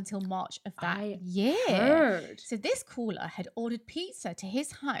calls up until March of that year. Heard. So this caller had ordered pizza to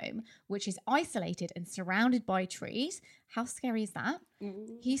his home, which is isolated and surrounded by trees. How scary is that?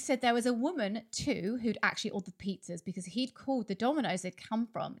 He said there was a woman too who'd actually ordered pizzas because he'd called the Domino's they'd come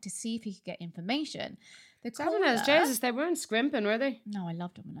from to see if he could get information. Domino's, Jesus, they weren't scrimping, were they? No, I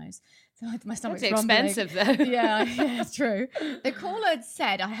love Domino's. So my stomach's That's rumbling. expensive though. yeah, it's true. The caller had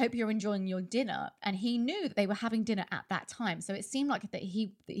said, "I hope you're enjoying your dinner," and he knew that they were having dinner at that time. So it seemed like that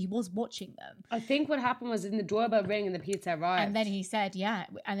he was watching them. I think what happened was in the doorbell ring and the pizza arrived. And then he said,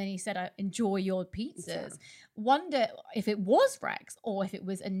 "Enjoy your pizzas." Wonder if it was Rex or if it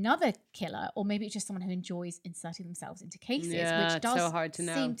was another killer, or maybe it's just someone who enjoys inserting themselves into cases, which does so hard to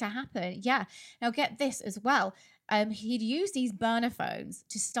know. seem to happen. Yeah. Now get this as well. He'd use these burner phones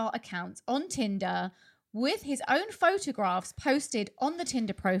to start accounts on Tinder with his own photographs posted on the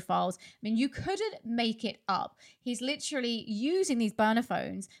Tinder profiles. I mean, you couldn't make it up. He's literally using these burner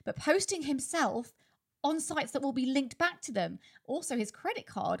phones, but posting himself on sites that will be linked back to them. Also, his credit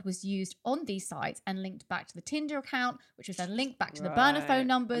card was used on these sites and linked back to the Tinder account, which was then linked back to the burner phone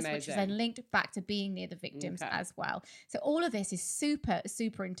numbers, which was then linked back to being near the victims as well. So all of this is super,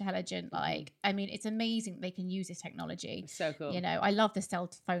 super intelligent. Like, I mean, it's amazing that they can use this technology. So cool. You know, I love the cell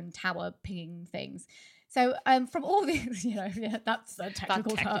phone tower pinging things. So from all these, that's a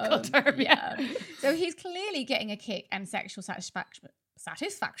technical term. Yeah. So he's clearly getting a kick and sexual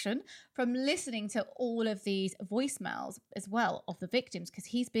satisfaction from listening to all of these voicemails as well of the victims, because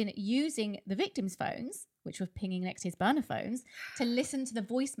he's been using the victims' phones, which were pinging next to his burner phones, to listen to the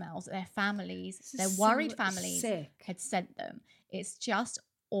voicemails that their families, their worried families had sent them. It's just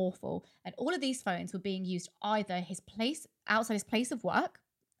awful. And all of these phones were being used either outside his place of work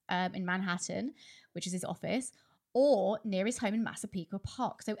in Manhattan, which is his office, or near his home in Massapequa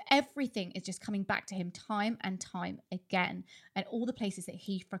Park. So everything is just coming back to him time and time again, and all the places that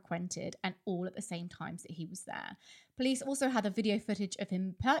he frequented and all at the same times that he was there. Police also had a video footage of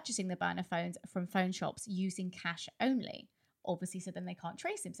him purchasing the burner phones from phone shops using cash only. Obviously, so then they can't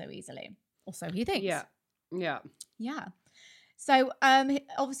trace him so easily. Or so he thinks. Yeah. So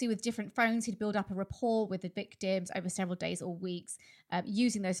obviously with different phones, he'd build up a rapport with the victims over several days or weeks,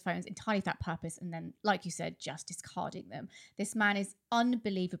 using those phones entirely for that purpose. And then, like you said, just discarding them. This man is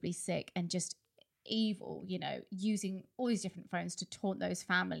unbelievably sick and just evil, using all these different phones to taunt those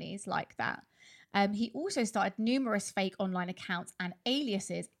families like that. He also started numerous fake online accounts and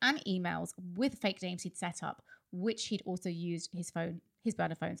aliases and emails with fake names he'd set up, which he'd also used his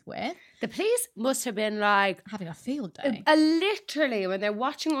burner phones with. The police must have been like having a field day. Literally, when they're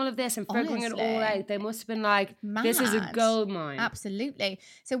watching all of this and figuring it all out, they must have been like, this is a gold mine. Absolutely.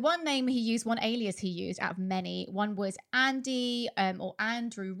 So one alias he used out of many. One was Andy or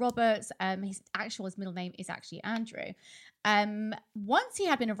Andrew Roberts. His middle name is actually Andrew. Once he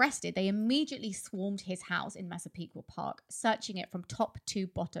had been arrested, they immediately swarmed his house in Massapequa Park, searching it from top to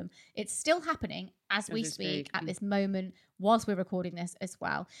bottom. It's still happening as we speak at this moment, whilst we're recording this as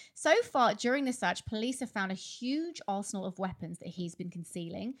well. So far, during the search, police have found a huge arsenal of weapons that he's been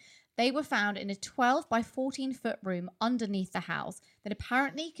concealing. They were found in a 12 by 14 foot room underneath the house that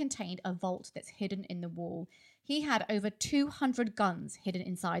apparently contained a vault that's hidden in the wall. He had over 200 guns hidden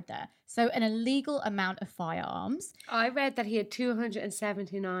inside there. So an illegal amount of firearms. I read that he had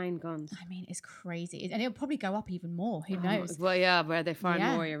 279 guns. I mean, it's crazy. And it'll probably go up even more. Who knows? Well, yeah, where they find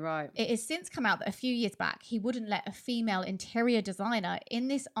more, you're right. It has since come out that a few years back, he wouldn't let a female interior designer in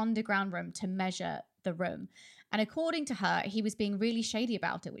this underground room to measure the room. And according to her, he was being really shady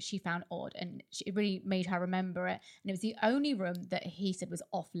about it, which she found odd. And it really made her remember it. And it was the only room that he said was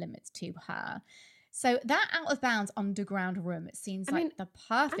off limits to her. So that out of bounds underground room, it seems like the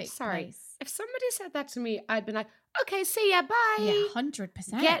perfect place. If somebody said that to me, I'd be like, okay, see ya, bye. Yeah,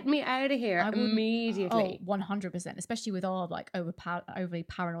 100%. Get me out of here immediately. Oh, 100%, especially with our overly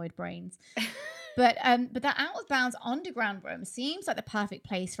paranoid brains. But that out of bounds underground room seems like the perfect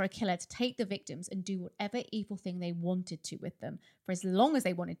place for a killer to take the victims and do whatever evil thing they wanted to with them for as long as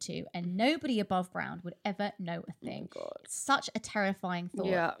they wanted to, and nobody above ground would ever know a thing. Oh my God. It's such a terrifying thought.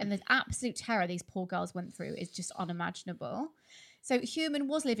 Yeah. And the absolute terror these poor girls went through is just unimaginable. So Heuermann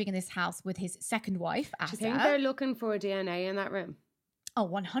was living in this house with his second wife, Asa. Do you think they're looking for DNA in that room? Oh,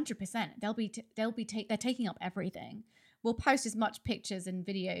 100%. They're taking up everything. We'll post as much pictures and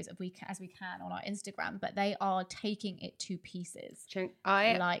videos as we can on our Instagram, but they are taking it to pieces.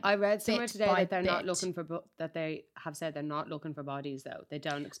 I read somewhere today that they're not looking for, that they have said they're not looking for bodies though. They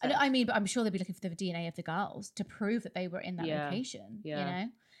don't expect. I mean, but I'm sure they'll be looking for the DNA of the girls to prove that they were in that location. Yeah.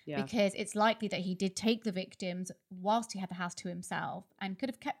 because it's likely that he did take the victims whilst he had the house to himself and could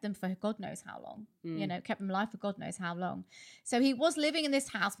have kept them for God knows how long, kept them alive for God knows how long. So he was living in this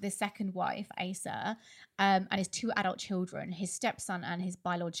house with his second wife, Asa, and his 2 adult children, his stepson and his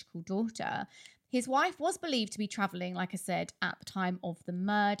biological daughter. His wife was believed to be traveling, like I said, at the time of the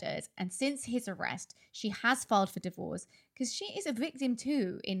murders. And since his arrest, she has filed for divorce because she is a victim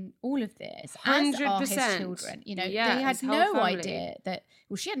too in all of this, 100%. as are his children. They had no idea that,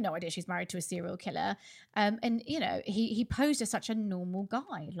 she had no idea she's married to a serial killer. And he posed as such a normal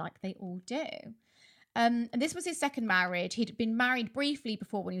guy, like they all do. And this was his second marriage. He'd been married briefly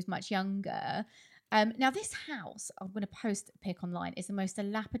before when he was much younger. Now, this house, I'm going to post a pic online, is the most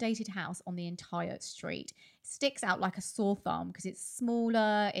dilapidated house on the entire street. It sticks out like a sore thumb because it's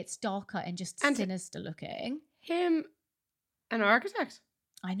smaller, it's darker, and just sinister looking. Him, an architect?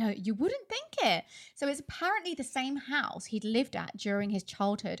 I know, you wouldn't think it. So it's apparently the same house he'd lived at during his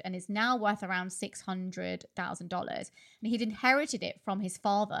childhood and is now worth around $600,000. And he'd inherited it from his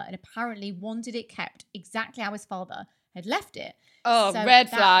father and apparently wanted it kept exactly how his father had left it. Oh, so red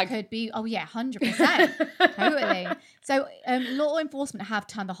flag. Could be, 100%. Totally. So law enforcement have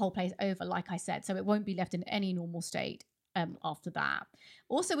turned the whole place over, like I said, so it won't be left in any normal state after that.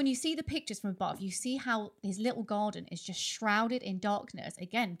 Also, when you see the pictures from above, you see how his little garden is just shrouded in darkness,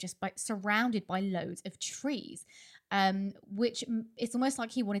 again, just surrounded by loads of trees, which it's almost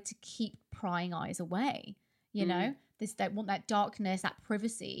like he wanted to keep prying eyes away, they want that darkness, that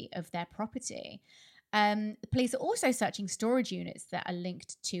privacy of their property. The police are also searching storage units that are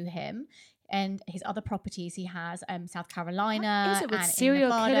linked to him and his other properties he has, South Carolina. What is it with and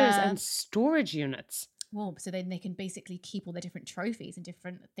serial killers and storage units? Well, so then they can basically keep all the different trophies and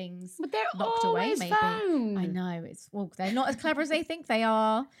different things but they're locked away, maybe. Found. I know. They're not as clever as they think they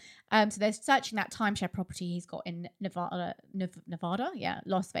are. So they're searching that timeshare property he's got in Nevada,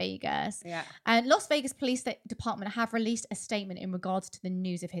 Las Vegas. Yeah. And Las Vegas Police Department have released a statement in regards to the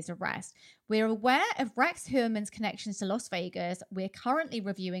news of his arrest. We're aware of Rex Heuermann's connections to Las Vegas. We're currently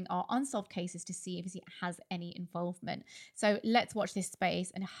reviewing our unsolved cases to see if he has any involvement. So let's watch this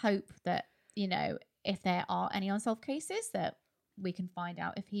space and hope that, if there are any unsolved cases, that we can find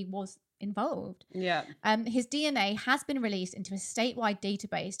out if he was involved. Yeah. His DNA has been released into a statewide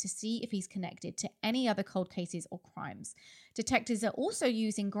database to see if he's connected to any other cold cases or crimes. Detectives are also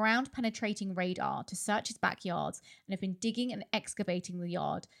using ground-penetrating radar to search his backyards and have been digging and excavating the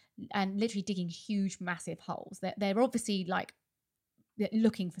yard and literally digging huge, massive holes. They're obviously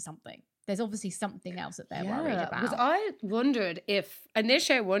looking for something. There's obviously something else that they're worried about. Because I wondered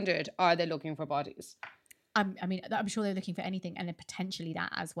are they looking for bodies? I'm sure they're looking for anything, and then potentially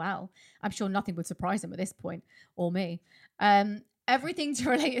that as well. I'm sure nothing would surprise them at this point, or me. Everything's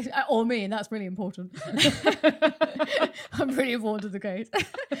related, or me, and that's really important. I'm pretty important to the case.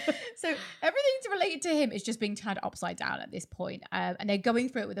 So everything's related to him is just being turned upside down at this point, and they're going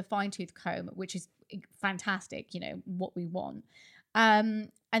through it with a fine-tooth comb, which is fantastic. What we want.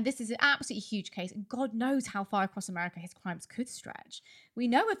 And this is an absolutely huge case, and God knows how far across America his crimes could stretch. We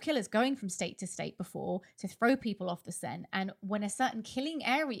know of killers going from state to state before to throw people off the scent, and when a certain killing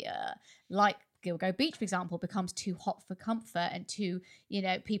area, like Gilgo Beach, for example, becomes too hot for comfort and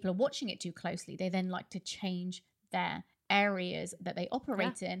people are watching it too closely, they then like to change their areas that they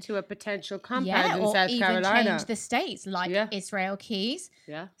operate in to a potential compound in South Carolina. Or even change the states, like Israel Keys,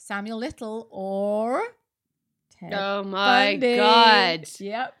 Samuel Little, or... Oh my God.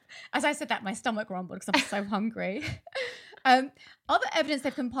 Yep. As I said that, my stomach rumbled because I'm so hungry. Other evidence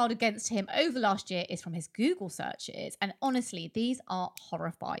they've compiled against him over last year is from his Google searches. And honestly, these are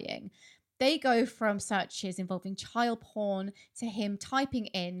horrifying. They go from searches involving child porn to him typing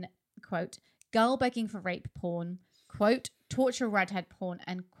in, quote, girl begging for rape porn, quote, torture redhead porn,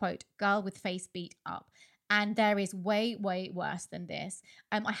 and quote, girl with face beat up. And there is way, way worse than this.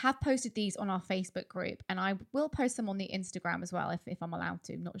 I have posted these on our Facebook group, and I will post them on the Instagram as well if I'm allowed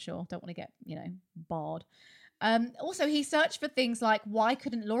to. I'm not sure. Don't want to get, barred. Also, he searched for things like, why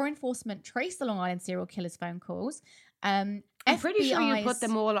couldn't law enforcement trace the Long Island serial killer's phone calls? I'm pretty sure you put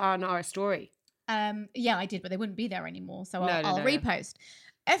them all on our story. Yeah, I did, but they wouldn't be there anymore. So I'll repost.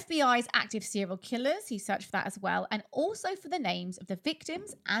 FBI's active serial killers, he searched for that as well, and also for the names of the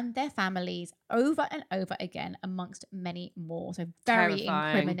victims and their families over and over again, amongst many more. So very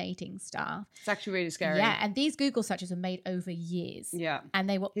incriminating stuff. It's actually really scary. Yeah, and these Google searches were made over years. Yeah. And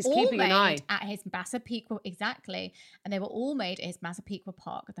they were all made at his Massapequa, exactly. And they were all made at his Massapequa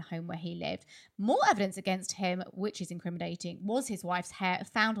Park, the home where he lived. More evidence against him, which is incriminating, was his wife's hair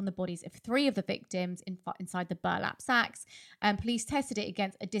found on the bodies of 3 of the victims inside the burlap sacks. Police tested it against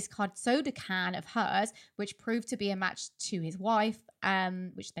against a discarded soda can of hers, which proved to be a match to his wife,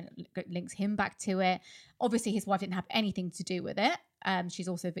 which then links him back to it. Obviously, his wife didn't have anything to do with it. She's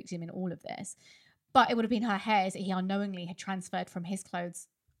also a victim in all of this. But it would have been her hairs that he unknowingly had transferred from his clothes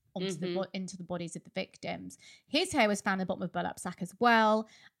onto into the bodies of the victims. His hair was found in the bottom of burlap sack as well,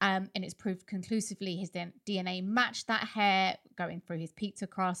 and it's proved conclusively his DNA matched that hair going through his pizza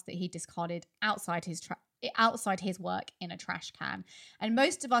crust that he discarded outside his work in a trash can. And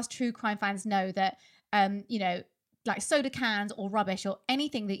most of us true crime fans know that, like soda cans or rubbish or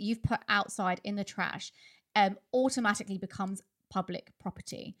anything that you've put outside in the trash automatically becomes public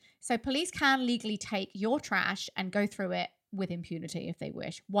property. So police can legally take your trash and go through it with impunity if they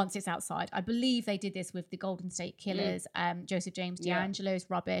wish, once it's outside. I believe they did this with the Golden State Killers, Joseph James D'Angelo's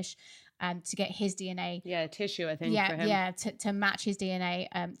rubbish, to get his DNA. Yeah, tissue, I think, for him. Yeah, to match his DNA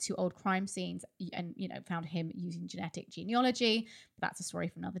to old crime scenes, and, found him using genetic genealogy. But that's a story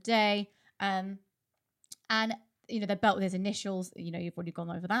for another day. And they're belt with his initials. You've already gone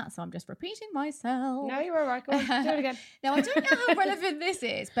over that, so I'm just repeating myself. No, you were right. Go on, do it again. Now, I don't know how relevant this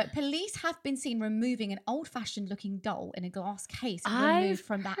is, but police have been seen removing an old-fashioned looking doll in a glass case removed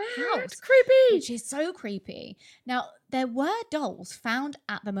from that house. Creepy. Which is so creepy. Now, there were dolls found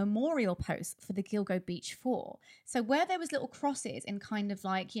at the memorial post for the Gilgo Beach 4. So where there was little crosses in kind of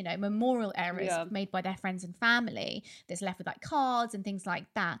like, memorial areas made by their friends and family that's left with like cards and things like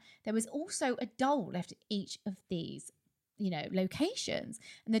that, there was also a doll left at each of these, locations.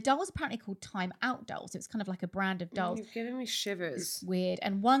 And the doll was apparently called Time Out doll. So it's kind of like a brand of dolls. You're giving me shivers. It's weird.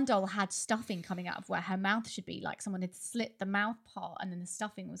 And one doll had stuffing coming out of where her mouth should be. Like someone had slit the mouth part and then the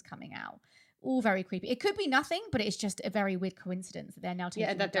stuffing was coming out. All very creepy. It could be nothing, but it's just a very weird coincidence that they're now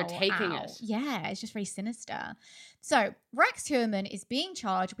taking that they're taking it. Yeah, it's just very sinister. So Rex Heuermann is being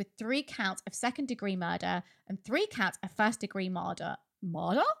charged with 3 counts of second-degree murder and 3 counts of first-degree murder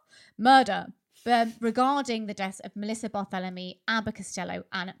regarding the deaths of Melissa Bartholomew, Amber Costello,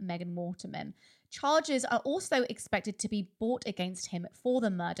 and Megan Waterman. Charges are also expected to be brought against him for the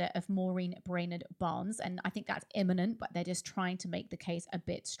murder of Maureen Brainerd Barnes, and I think that's imminent, but they're just trying to make the case a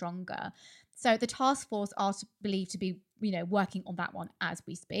bit stronger. So the task force are believed to be, working on that one as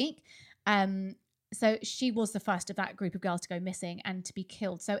we speak. So she was the first of that group of girls to go missing and to be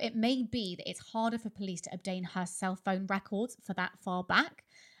killed. So it may be that it's harder for police to obtain her cell phone records for that far back,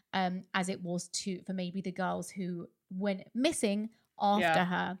 as it was for maybe the girls who went missing after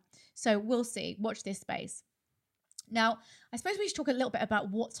her. So we'll see. Watch this space. Now, I suppose we should talk a little bit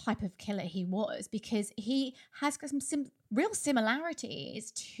about what type of killer he was, because he has got some real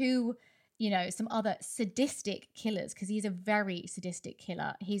similarities to, some other sadistic killers, because he's a very sadistic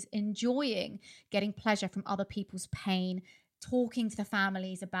killer. He's enjoying getting pleasure from other people's pain, talking to the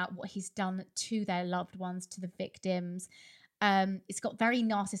families about what he's done to their loved ones, to the victims. It's got very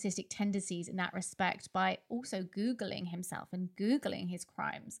narcissistic tendencies in that respect by also Googling himself and Googling his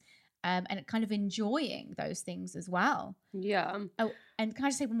crimes, and kind of enjoying those things as well. Yeah. Oh, and can I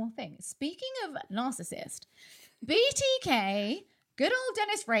just say one more thing? Speaking of narcissist, BTK, good old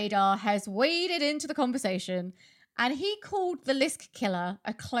Dennis Rader, has waded into the conversation, and he called the LISK killer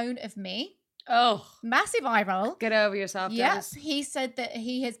a clone of me. Oh, massive eye roll. Get over yourself, Yes, he said that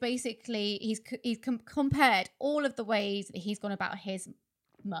he has basically he's compared all of the ways that he's gone about his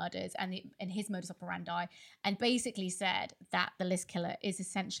murders and his modus operandi, and basically said that the LISK killer is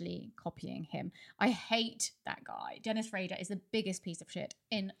essentially copying him. I hate that guy. Dennis Rader is the biggest piece of shit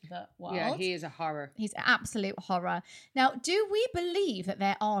in the world. Yeah, he is a horror. He's an absolute horror. Now, do we believe that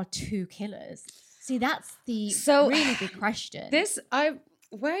there are 2 killers? See, that's the really big question.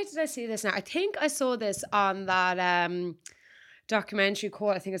 Where did I see this now? I think I saw this on that documentary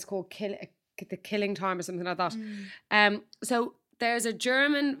called, I think it's called The Killing Time or something like that. So there's a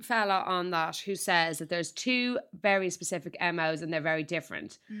German fella on that who says that there's 2 very specific MOs and they're very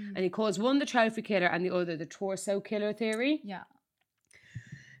different. And he calls one the trophy killer and the other the torso killer theory. Yeah.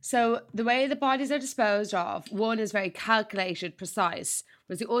 So the way the bodies are disposed of, one is very calculated, precise,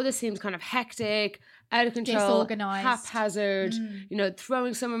 whereas the other seems kind of hectic, out of control, disorganized, haphazard,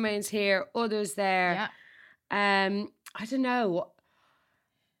 throwing some remains here, others there. Yeah. I don't know.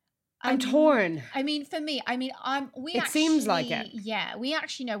 I'm torn. I mean, for me, it seems like it. Yeah, we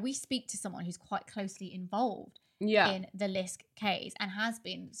actually know, we speak to someone who's quite closely involved in the LISK case and has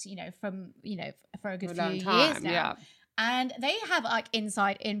been, for a good few years now. Yeah. And they have like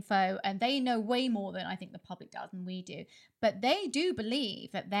inside info and they know way more than I think the public does and we do. But they do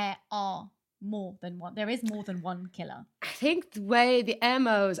believe that there are more than one. There is more than one killer. I think the way the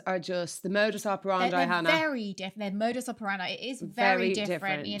MOs are just the modus operandi, They're Hannah. very different. Their modus operandi, it is very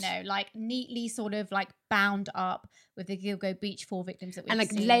different, you know, like neatly sort of like bound up with the Gilgo Beach 4 victims that we've and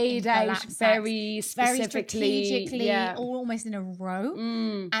like seen laid out collapse very sacks, very specifically, strategically, yeah. all almost in a row.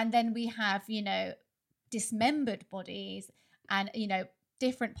 And then we have, you know, dismembered bodies and, you know,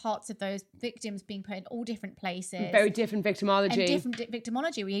 different parts of those victims being put in all different places. Very different victimology. And different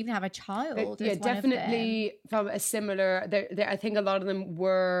victimology. We even have a child. Yeah, definitely from a similar. I think a lot of them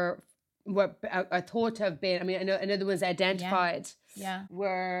were are thought to have been. I mean, I know another ones identified. Yeah.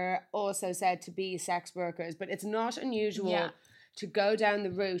 Were also said to be sex workers, but it's not unusual to go down the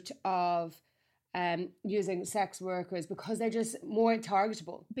route of using sex workers because they're just more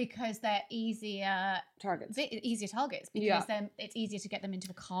targetable. Because they're easier targets. Because then it's easier to get them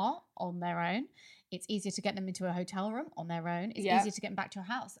into a car on their own. It's easier to get them into a hotel room on their own. It's easier to get them back to a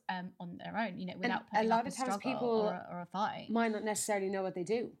house on their own, you know, without putting up a struggle people or a fight. Might not necessarily know what they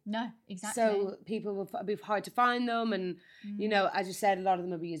do. No, exactly. So people will be hard to find them, and you know, as you said, a lot of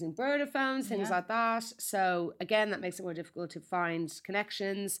them will be using burner phones, things like that. So again, that makes it more difficult to find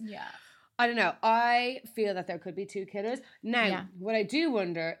connections. Yeah. I don't know. I feel that there could be two killers. Now, what I do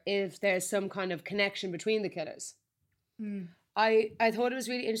wonder if there's some kind of connection between the killers. I thought it was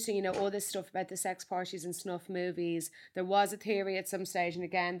really interesting, you know, all this stuff about the sex parties and snuff movies. There was a theory at some stage, and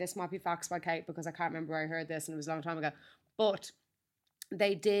again, this might be facts by Kate because I can't remember where I heard this and it was a long time ago. But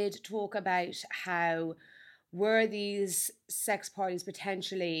they did talk about how were these sex parties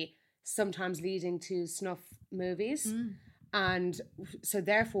potentially sometimes leading to snuff movies. And so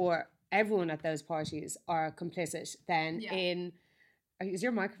therefore everyone at those parties are complicit then in... Is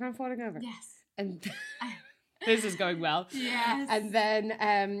your microphone falling over? Yes. And this is going well. Yes. And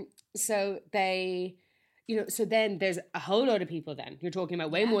then, so they, you know, so then there's a whole lot of people then. You're talking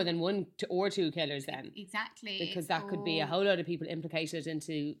about way more than one or two killers then. Exactly. Because that could be a whole lot of people implicated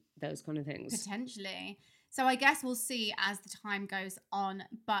into those kind of things. Potentially. So I guess we'll see as the time goes on.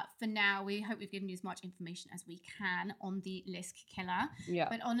 But for now, we hope we've given you as much information as we can on the LISK killer. Yeah.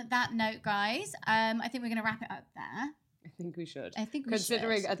 But on that note, guys, I think we're going to wrap it up there. I think we should.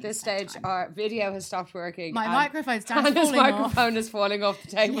 Considering at this stage our video has stopped working. My microphone's falling off. Microphone is falling off the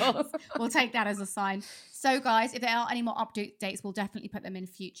table. Yes, we'll take that as a sign. So guys, if there are any more updates, we'll definitely put them in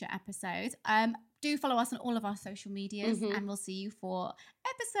future episodes. Do follow us on all of our social medias and we'll see you for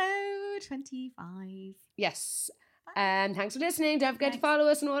episode 25. Yes. And thanks for listening. Don't forget to follow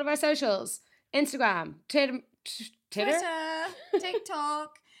us on all of our socials. Instagram, Twitter,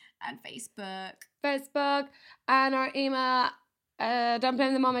 TikTok, and Facebook, and our email,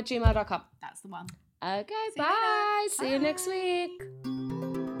 dumplingthemom@gmail.com. That's the one. Okay, bye. See you next week.